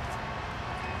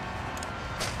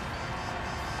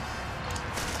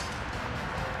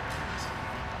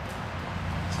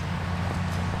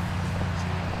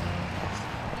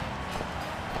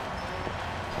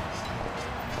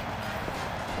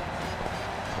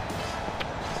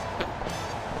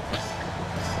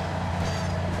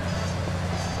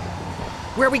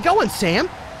 Where are we going, Sam?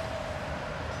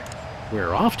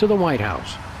 We're off to the White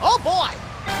House. Oh, boy!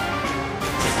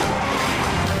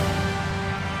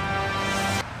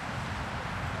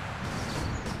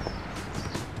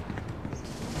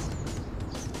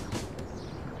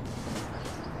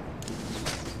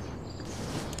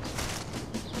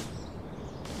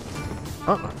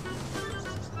 Uh-uh.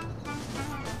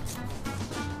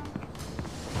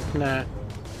 Nah.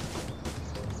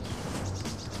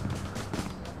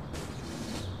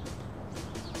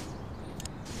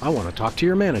 I want to talk to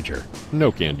your manager.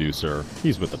 No can do, sir.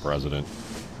 He's with the president.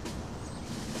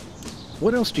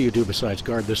 What else do you do besides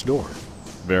guard this door?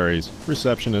 Varies.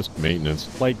 Receptionist,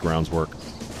 maintenance, light grounds work.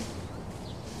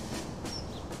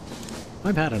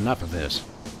 I've had enough of this.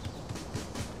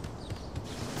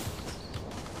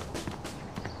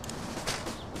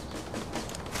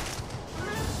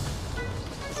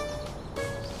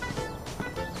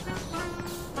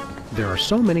 there are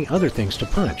so many other things to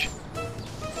punch.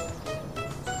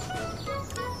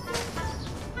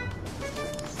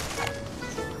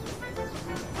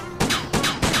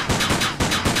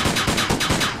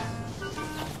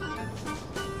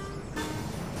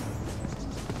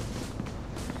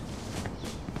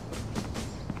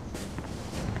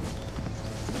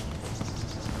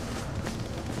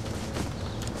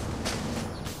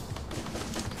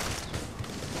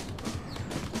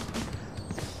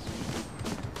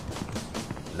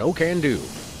 No can do.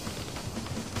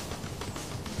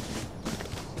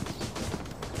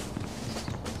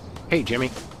 Hey,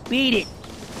 Jimmy. Beat it.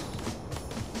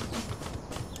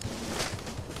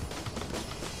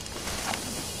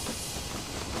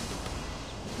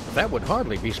 That would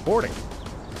hardly be sporting.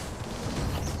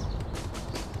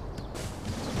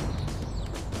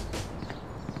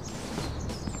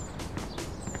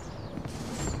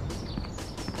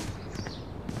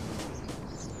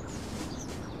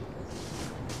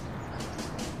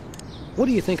 What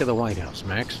do you think of the White House,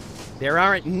 Max? There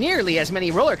aren't nearly as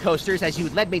many roller coasters as you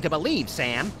led me to believe,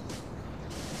 Sam.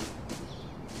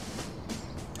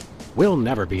 We'll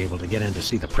never be able to get in to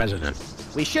see the president.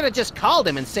 We should have just called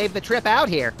him and saved the trip out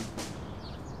here.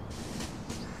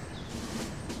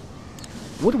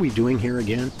 What are we doing here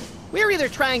again? We're either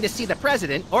trying to see the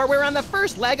president, or we're on the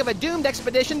first leg of a doomed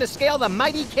expedition to scale the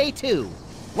mighty K2.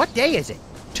 What day is it?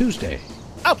 Tuesday.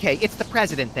 Okay, it's the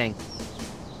president thing.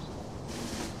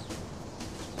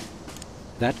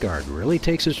 That guard really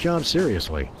takes his job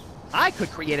seriously. I could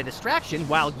create a distraction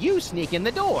while you sneak in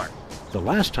the door. The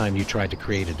last time you tried to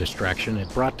create a distraction, it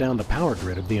brought down the power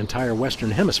grid of the entire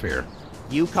Western Hemisphere.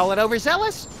 You call it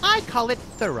overzealous, I call it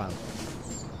thorough.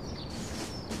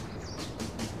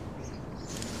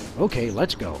 Okay,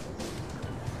 let's go.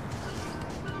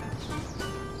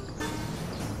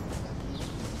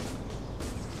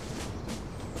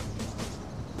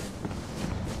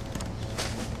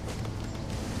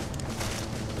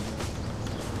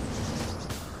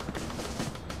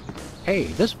 Hey,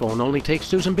 this phone only takes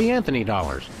Susan B. Anthony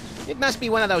dollars. It must be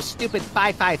one of those stupid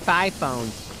 555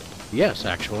 phones. Yes,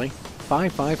 actually.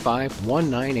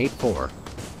 555-1984.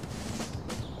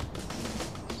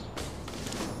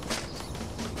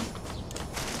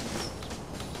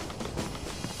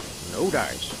 No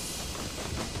dice.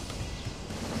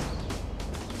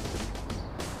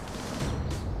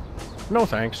 No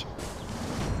thanks.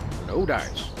 No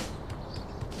dice.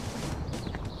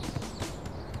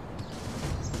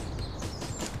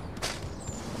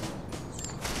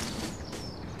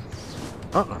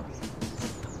 Uh-uh.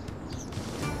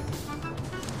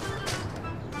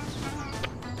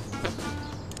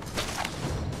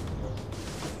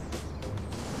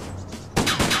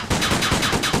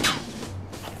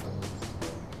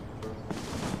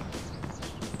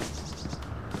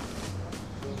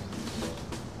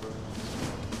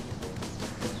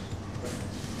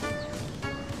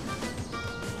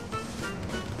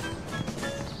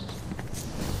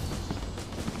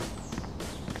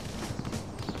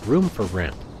 Room for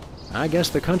rent. I guess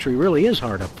the country really is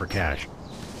hard up for cash.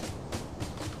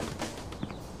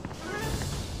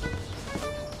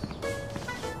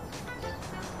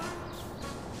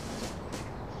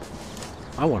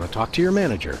 I want to talk to your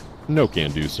manager. No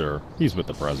can do, sir. He's with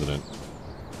the president.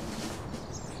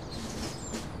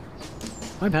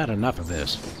 I've had enough of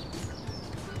this.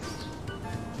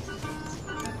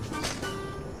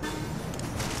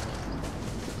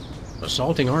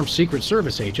 Assaulting armed Secret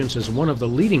Service agents is one of the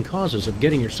leading causes of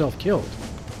getting yourself killed.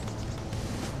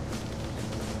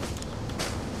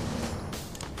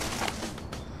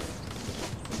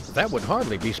 That would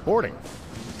hardly be sporting.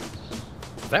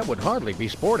 That would hardly be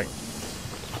sporting.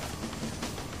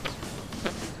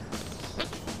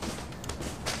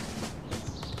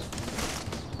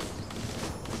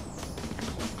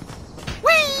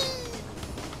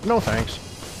 Whee! No thanks.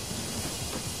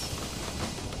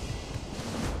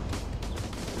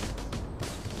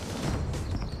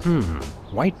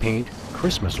 White paint,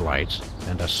 Christmas lights,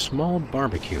 and a small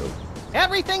barbecue.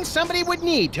 Everything somebody would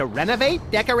need to renovate,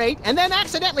 decorate, and then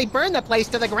accidentally burn the place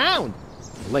to the ground.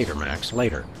 Later, Max,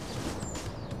 later.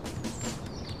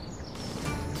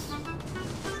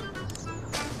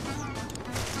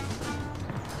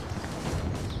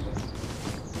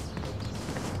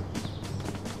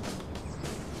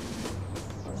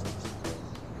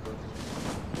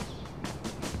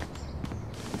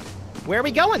 Where are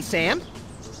we going, Sam?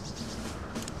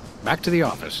 Back to the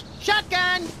office.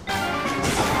 Shotgun!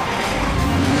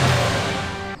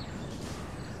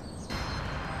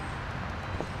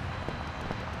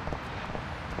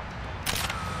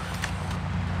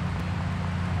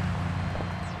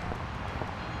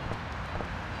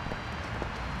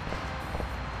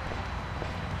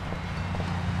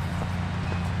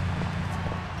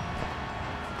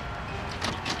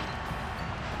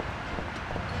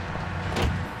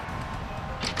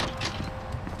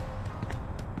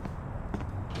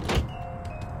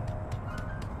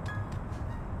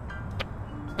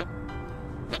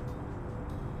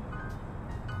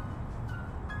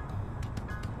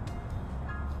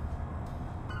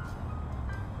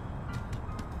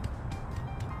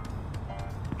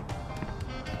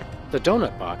 The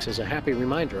donut box is a happy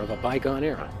reminder of a bygone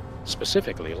era,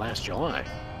 specifically last July.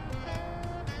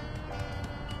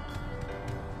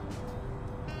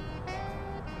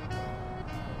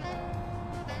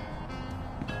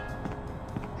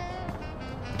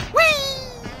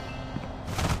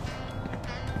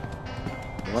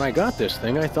 When I got this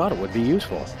thing, I thought it would be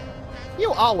useful.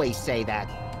 You always say that.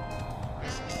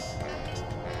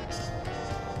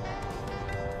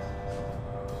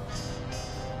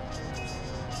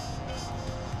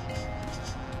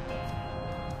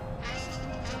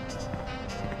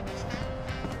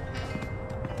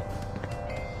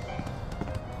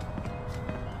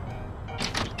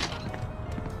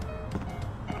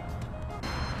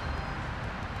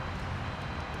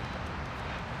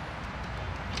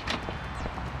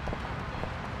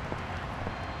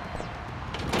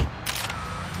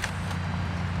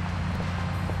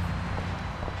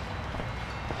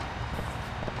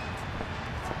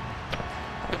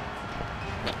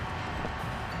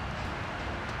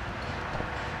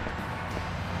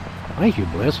 Hi, Hugh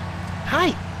Bliss.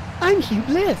 Hi, I'm Hugh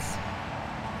Bliss.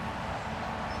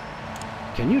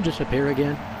 Can you disappear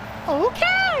again?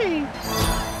 Okay!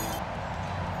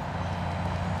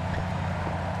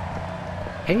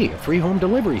 Hey, a free home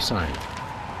delivery sign.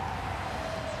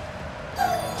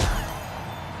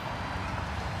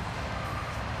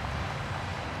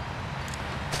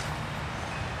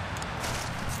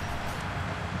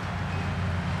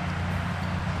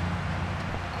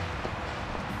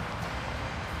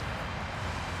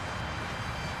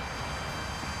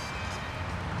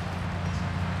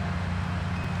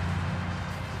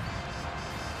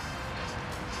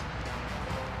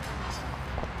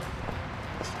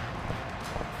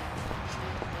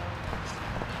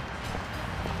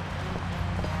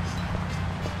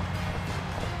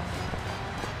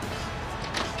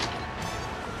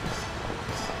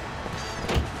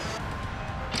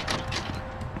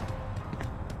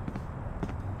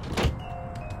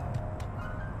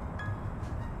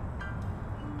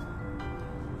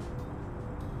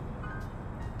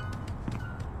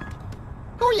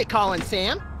 Who are you calling,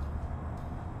 Sam?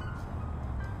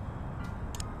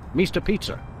 Mr.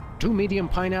 Pizza. 2 medium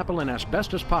pineapple and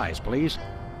asbestos pies, please.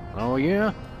 Oh,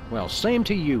 yeah? Well, same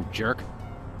to you, jerk.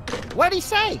 What'd he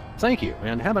say? Thank you,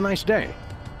 and have a nice day.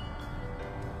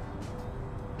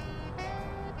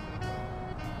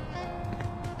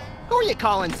 Who are you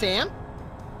calling, Sam?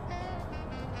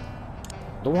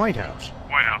 The White House.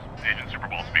 White House, Agent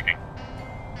Superball speaking.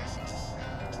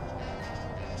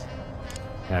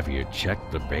 Have you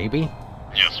checked the baby?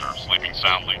 Yes, sir, sleeping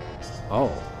soundly. Oh,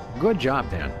 good job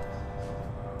then.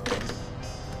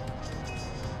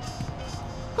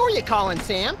 Who are you calling,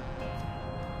 Sam?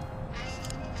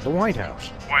 The White House.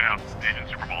 White House, Agent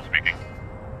Superball speaking.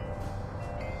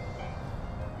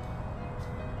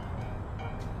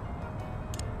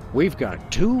 We've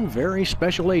got 2 very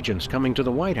special agents coming to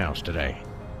the White House today.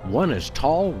 One is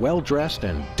tall, well-dressed,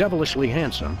 and devilishly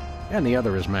handsome, and the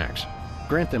other is Max.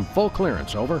 Grant them full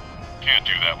clearance, over. Can't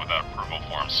do that without approval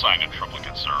form signed in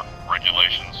triplicate, sir.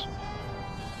 Regulations.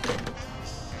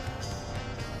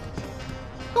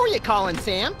 Who are you calling,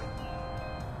 Sam?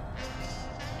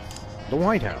 The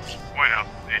White House. White House,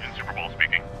 Agent Superball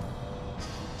speaking.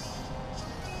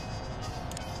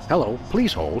 Hello,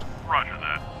 please hold. Roger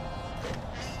that.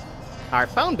 Our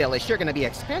phone bill is sure going to be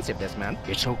expensive this month.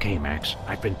 It's okay, Max.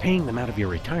 I've been paying them out of your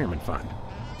retirement fund.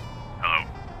 Hello?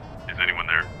 Is anyone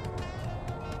there?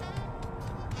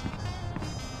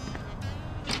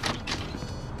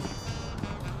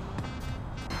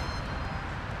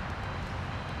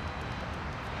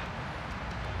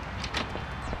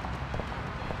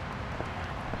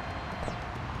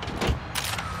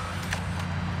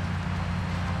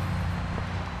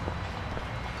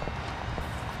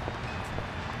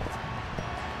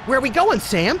 Where are we going,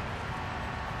 Sam?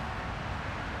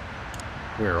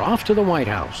 We're off to the White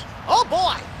House. Oh,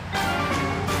 boy!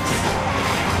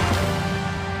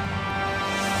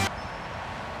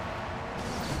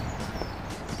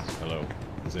 Hello?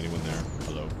 Is anyone there?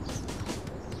 Hello?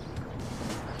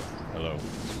 Hello?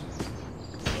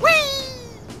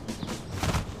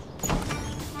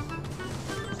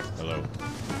 Hello?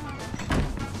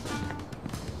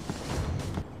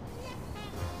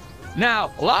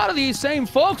 Now, a lot of these same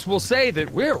folks will say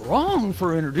that we're wrong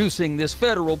for introducing this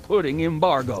federal pudding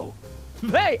embargo.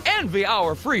 They envy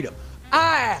our freedom.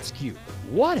 I ask you,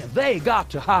 what have they got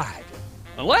to hide?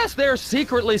 Unless they're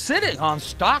secretly sitting on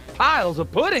stockpiles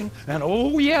of pudding, and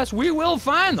oh yes, we will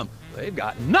find them, they've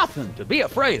got nothing to be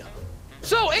afraid of.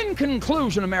 So in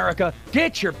conclusion, America,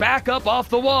 get your back up off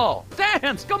the wall.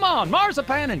 Dance, come on,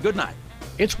 marzipan, and good night.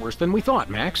 It's worse than we thought,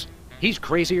 Max. He's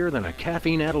crazier than a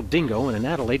caffeine-addled dingo in an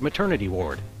Adelaide maternity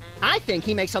ward. I think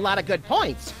he makes a lot of good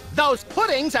points. Those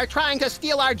puddings are trying to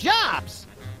steal our jobs.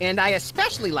 And I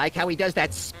especially like how he does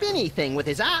that spinny thing with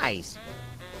his eyes.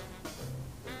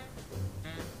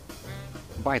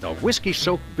 By the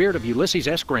whiskey-soaked beard of Ulysses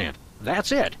S. Grant,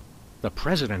 that's it. The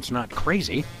president's not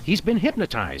crazy. He's been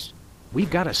hypnotized. We've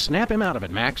got to snap him out of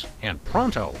it, Max, and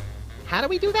pronto. How do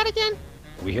we do that again?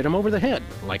 We hit him over the head,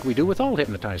 like we do with all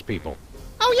hypnotized people.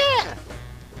 Oh, yeah!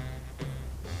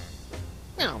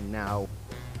 Oh, no.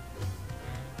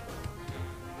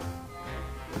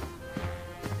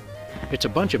 It's a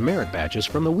bunch of merit badges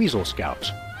from the Weasel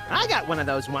Scouts. I got one of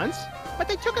those once, but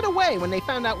they took it away when they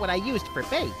found out what I used for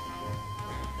bait.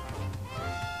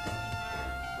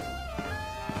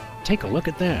 Take a look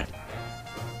at that.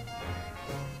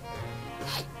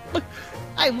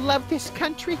 I love this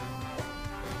country.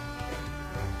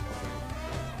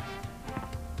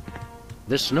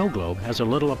 This snow globe has a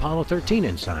little Apollo 13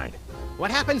 inside. What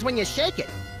happens when you shake it?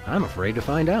 I'm afraid to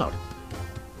find out.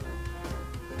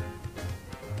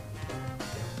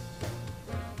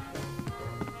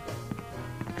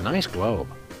 Nice globe.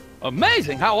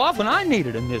 Amazing how often I need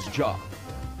it in this job.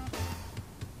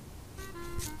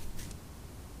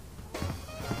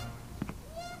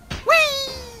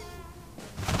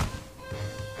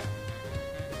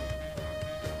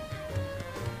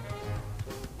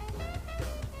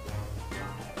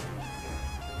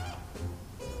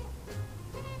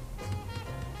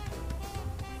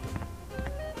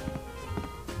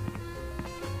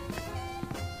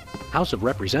 House of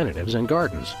Representatives and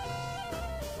Gardens.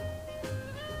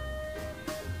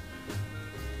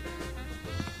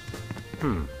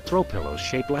 Throw pillows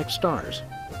shaped like stars.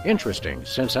 Interesting,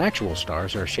 since actual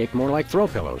stars are shaped more like throw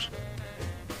pillows.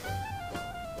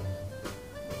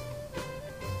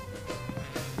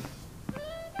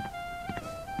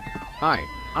 Hi,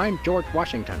 I'm George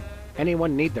Washington.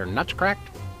 Anyone need their nuts cracked?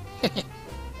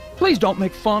 Please don't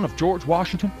make fun of George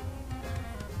Washington.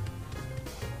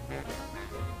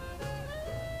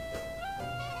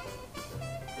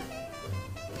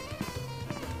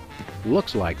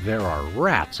 Looks like there are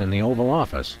rats in the Oval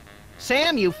Office.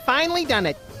 Sam, you've finally done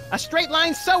it. A straight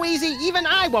line so easy, even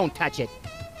I won't touch it.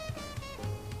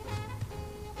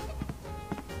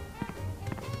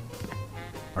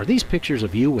 Are these pictures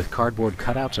of you with cardboard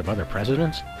cutouts of other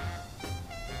presidents?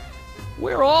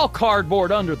 We're all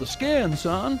cardboard under the skin,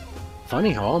 son. Funny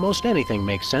how almost anything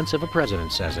makes sense if a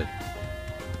president says it.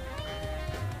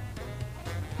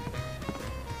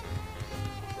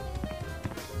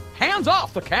 Hands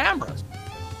off the cameras.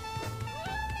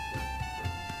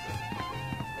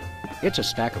 It's a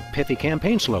stack of pithy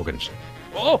campaign slogans.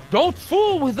 Oh, don't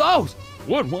fool with those.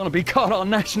 Wouldn't want to be caught on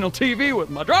national TV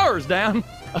with my drawers down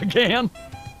again.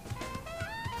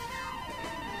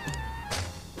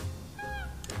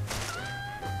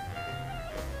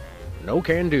 No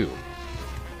can do.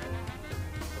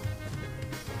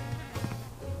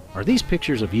 Are these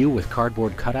pictures of you with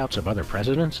cardboard cutouts of other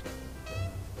presidents?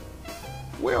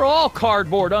 We're all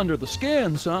cardboard under the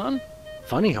skin, son.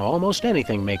 Funny how almost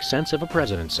anything makes sense if a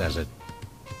president says it.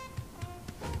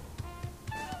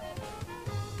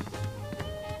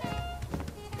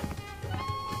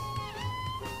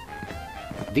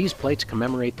 These plates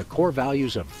commemorate the core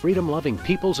values of freedom-loving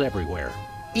peoples everywhere.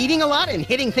 Eating a lot and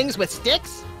hitting things with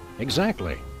sticks?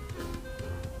 Exactly.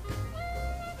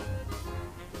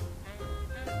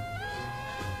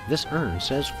 This urn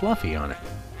says Fluffy on it.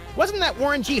 Wasn't that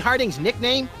Warren G. Harding's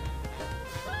nickname?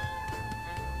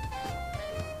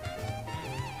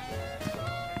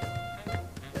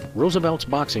 Roosevelt's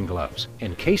boxing gloves,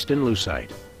 encased in lucite.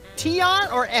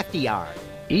 TR or FDR?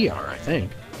 ER, I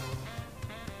think.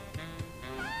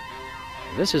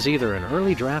 This is either an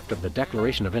early draft of the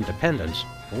Declaration of Independence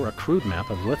or a crude map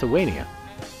of Lithuania.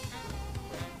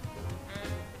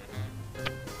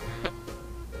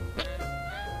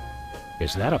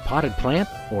 Is that a potted plant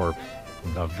or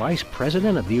the Vice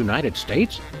President of the United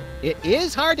States? It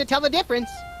is hard to tell the difference.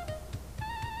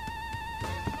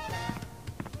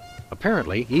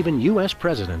 Apparently, even U.S.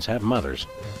 presidents have mothers.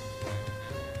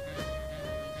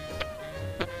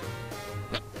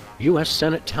 U.S.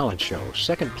 Senate Talent Show,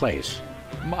 second place.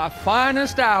 My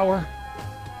finest hour.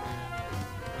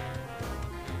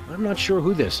 I'm not sure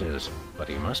who this is, but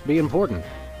he must be important.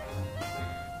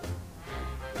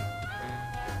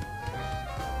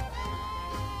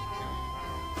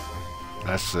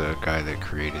 That's the guy that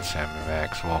created Sam &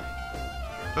 Max. Well,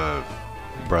 the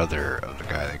brother of the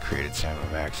guy that created Sam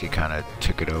 & Max. He kind of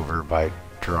took it over by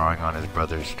drawing on his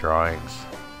brother's drawings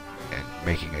and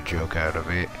making a joke out of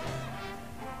it.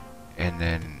 And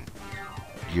then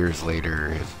years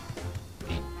later,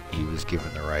 he he was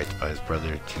given the rights by his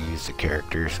brother to use the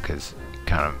characters, because he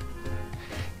kind of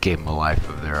gave them a life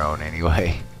of their own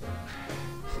anyway.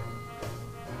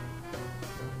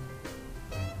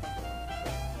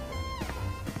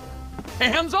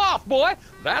 Hands off, boy!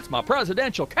 That's my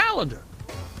presidential calendar.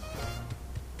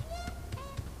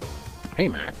 Hey,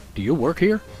 Mac, do you work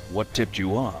here? What tipped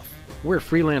you off? We're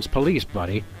freelance police,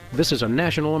 buddy. This is a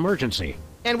national emergency.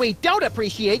 And we don't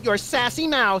appreciate your sassy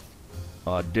mouth.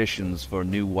 Auditions for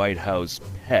new White House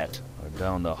pet are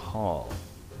down the hall.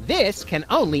 This can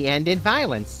only end in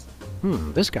violence.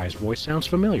 This guy's voice sounds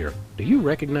familiar. Do you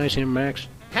recognize him, Max?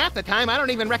 Half the time, I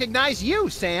don't even recognize you,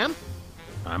 Sam.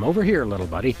 I'm over here, little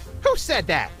buddy. Who said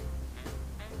that?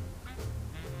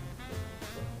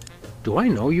 Do I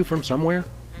know you from somewhere?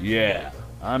 Yeah,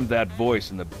 I'm that voice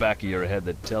in the back of your head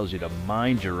that tells you to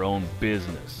mind your own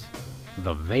business.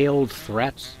 The veiled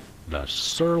threats, the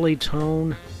surly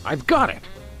tone. I've got it!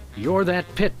 You're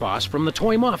that pit boss from the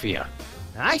Toy Mafia.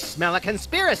 I smell a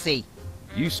conspiracy.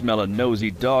 You smell a nosy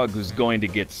dog who's going to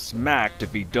get smacked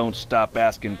if he don't stop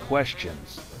asking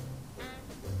questions.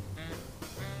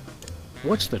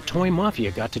 What's the Toy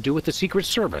Mafia got to do with the Secret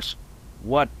Service?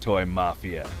 What Toy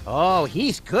Mafia? Oh,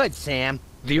 he's good, Sam.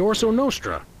 The Orso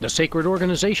Nostra, the sacred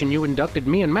organization you inducted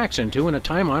me and Max into in a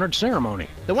time-honored ceremony.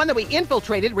 The one that we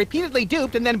infiltrated, repeatedly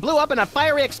duped, and then blew up in a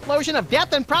fiery explosion of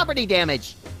death and property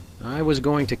damage. I was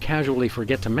going to casually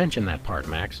forget to mention that part,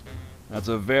 Max. That's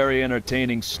a very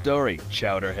entertaining story,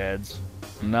 chowderheads.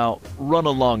 Now, run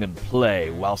along and play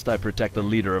whilst I protect the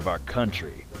leader of our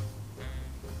country.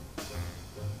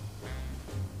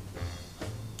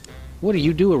 What do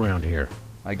you do around here?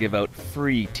 I give out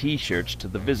free t-shirts to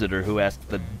the visitor who asks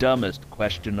the dumbest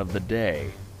question of the day.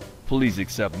 Please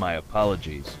accept my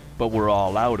apologies, but we're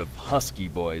all out of Husky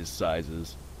Boys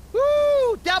sizes.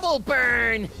 Woo! Double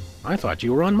burn! I thought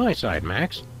you were on my side,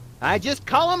 Max. I just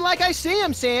call him like I see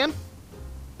him, Sam.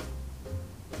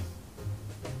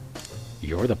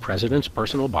 You're the president's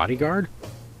personal bodyguard?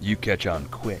 You catch on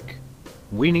quick.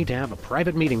 We need to have a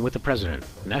private meeting with the president.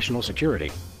 National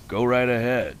security. Go right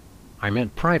ahead. I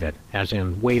meant private, as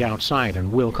in wait outside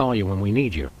and we'll call you when we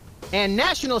need you. And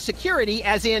national security,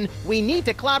 as in we need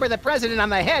to clobber the president on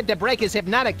the head to break his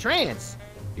hypnotic trance.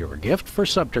 Your gift for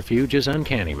subterfuge is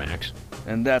uncanny, Max.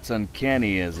 And that's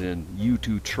uncanny as in you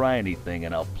two try anything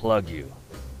and I'll plug you.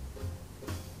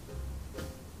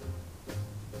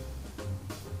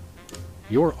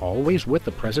 You're always with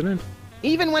the president?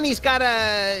 Even when he's got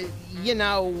a, you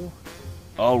know...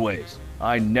 Always.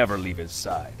 I never leave his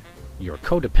side. Your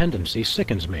codependency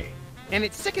sickens me. And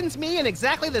it sickens me in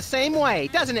exactly the same way,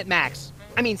 doesn't it, Max?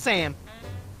 I mean, Sam.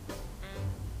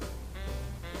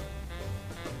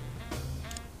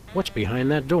 What's behind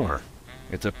that door?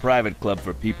 It's a private club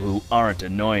for people who aren't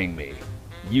annoying me.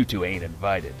 You two ain't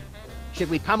invited. Should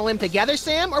we pummel him together,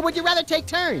 Sam, or would you rather take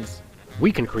turns?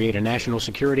 We can create a national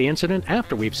security incident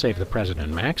after we've saved the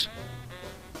president, Max.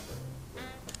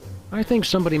 I think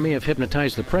somebody may have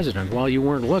hypnotized the president while you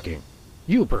weren't looking.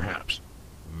 You, perhaps.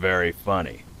 Very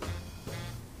funny.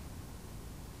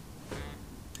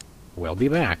 We'll be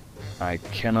back. I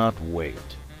cannot wait.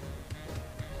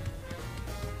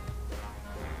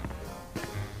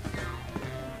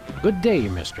 Good day,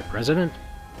 Mr. President.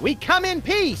 We come in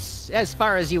peace, as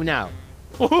far as you know.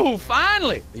 Oh,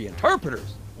 finally! The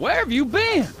interpreters. Where have you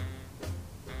been?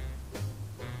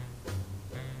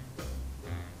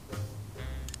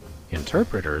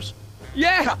 Interpreters?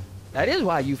 Yeah! That is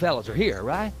why you fellas are here,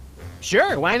 right?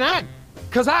 Sure, why not?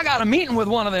 'Cause I got a meeting with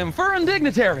one of them foreign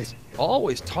dignitaries.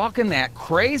 Always talking that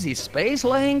crazy space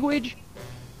language.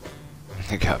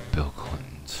 I got Bill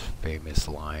Clinton's famous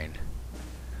line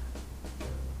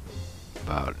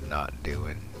about not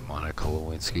doing Monica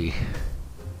Lewinsky.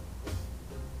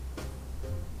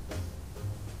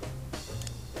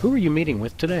 Who are you meeting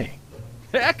with today?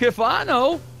 Heck if I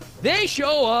know. They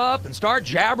show up and start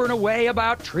jabbering away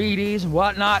about treaties and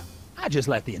whatnot. I just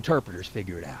let the interpreters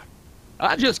figure it out.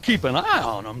 I just keep an eye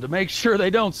on them to make sure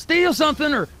they don't steal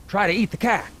something or try to eat the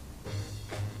cat.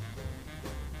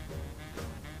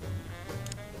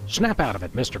 Snap out of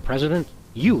it, Mr. President.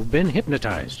 You've been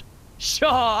hypnotized. Sure,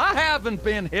 I haven't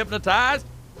been hypnotized.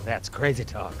 That's crazy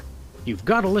talk. You've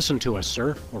got to listen to us,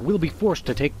 sir, or we'll be forced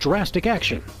to take drastic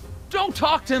action. Don't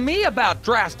talk to me about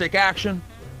drastic action.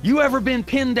 You ever been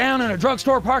pinned down in a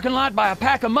drugstore parking lot by a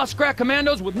pack of muskrat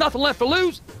commandos with nothing left to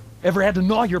lose? Ever had to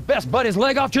gnaw your best buddy's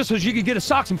leg off just so you could get his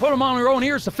socks and put them on your own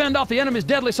ears to fend off the enemy's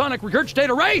deadly sonic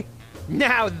regurgitator ray?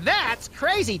 Now that's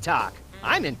crazy talk.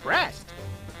 I'm impressed.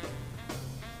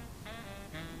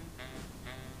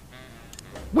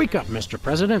 Wake up, Mr.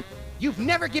 President. You've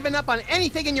never given up on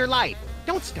anything in your life.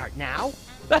 Don't start now.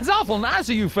 That's awful nice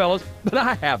of you fellas, but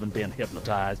I haven't been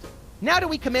hypnotized. Now do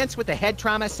we commence with the head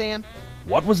trauma, Sam?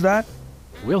 What was that?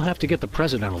 We'll have to get the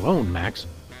president alone, Max.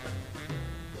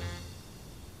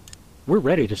 We're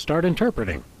ready to start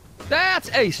interpreting. That's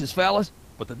aces, fellas,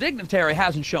 but the dignitary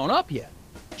hasn't shown up yet.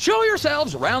 Show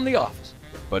yourselves around the office.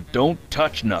 But don't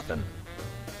touch nothing.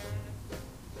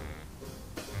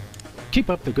 Keep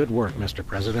up the good work, Mr.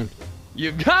 President.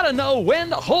 You gotta know when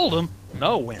to hold 'em,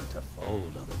 know when to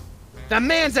fold 'em. The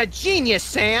man's a genius,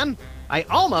 Sam! I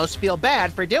almost feel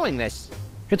bad for doing this.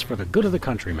 It's for the good of the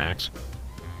country, Max.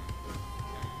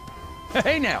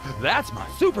 Hey now, that's my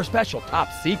super special top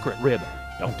secret ribbon.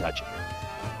 Don't touch it.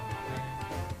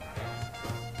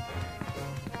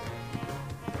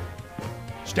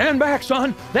 Stand back,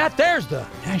 son. There's the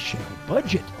national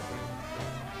budget.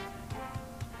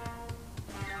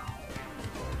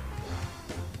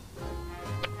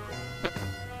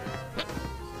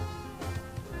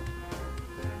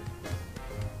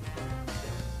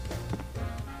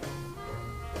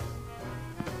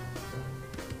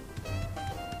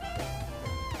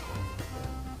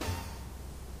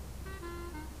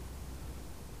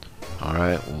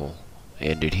 Alright, we'll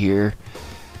end it here.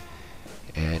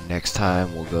 And next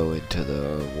time we'll go into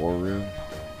the war room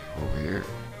over here.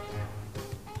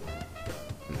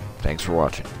 Thanks for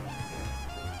watching.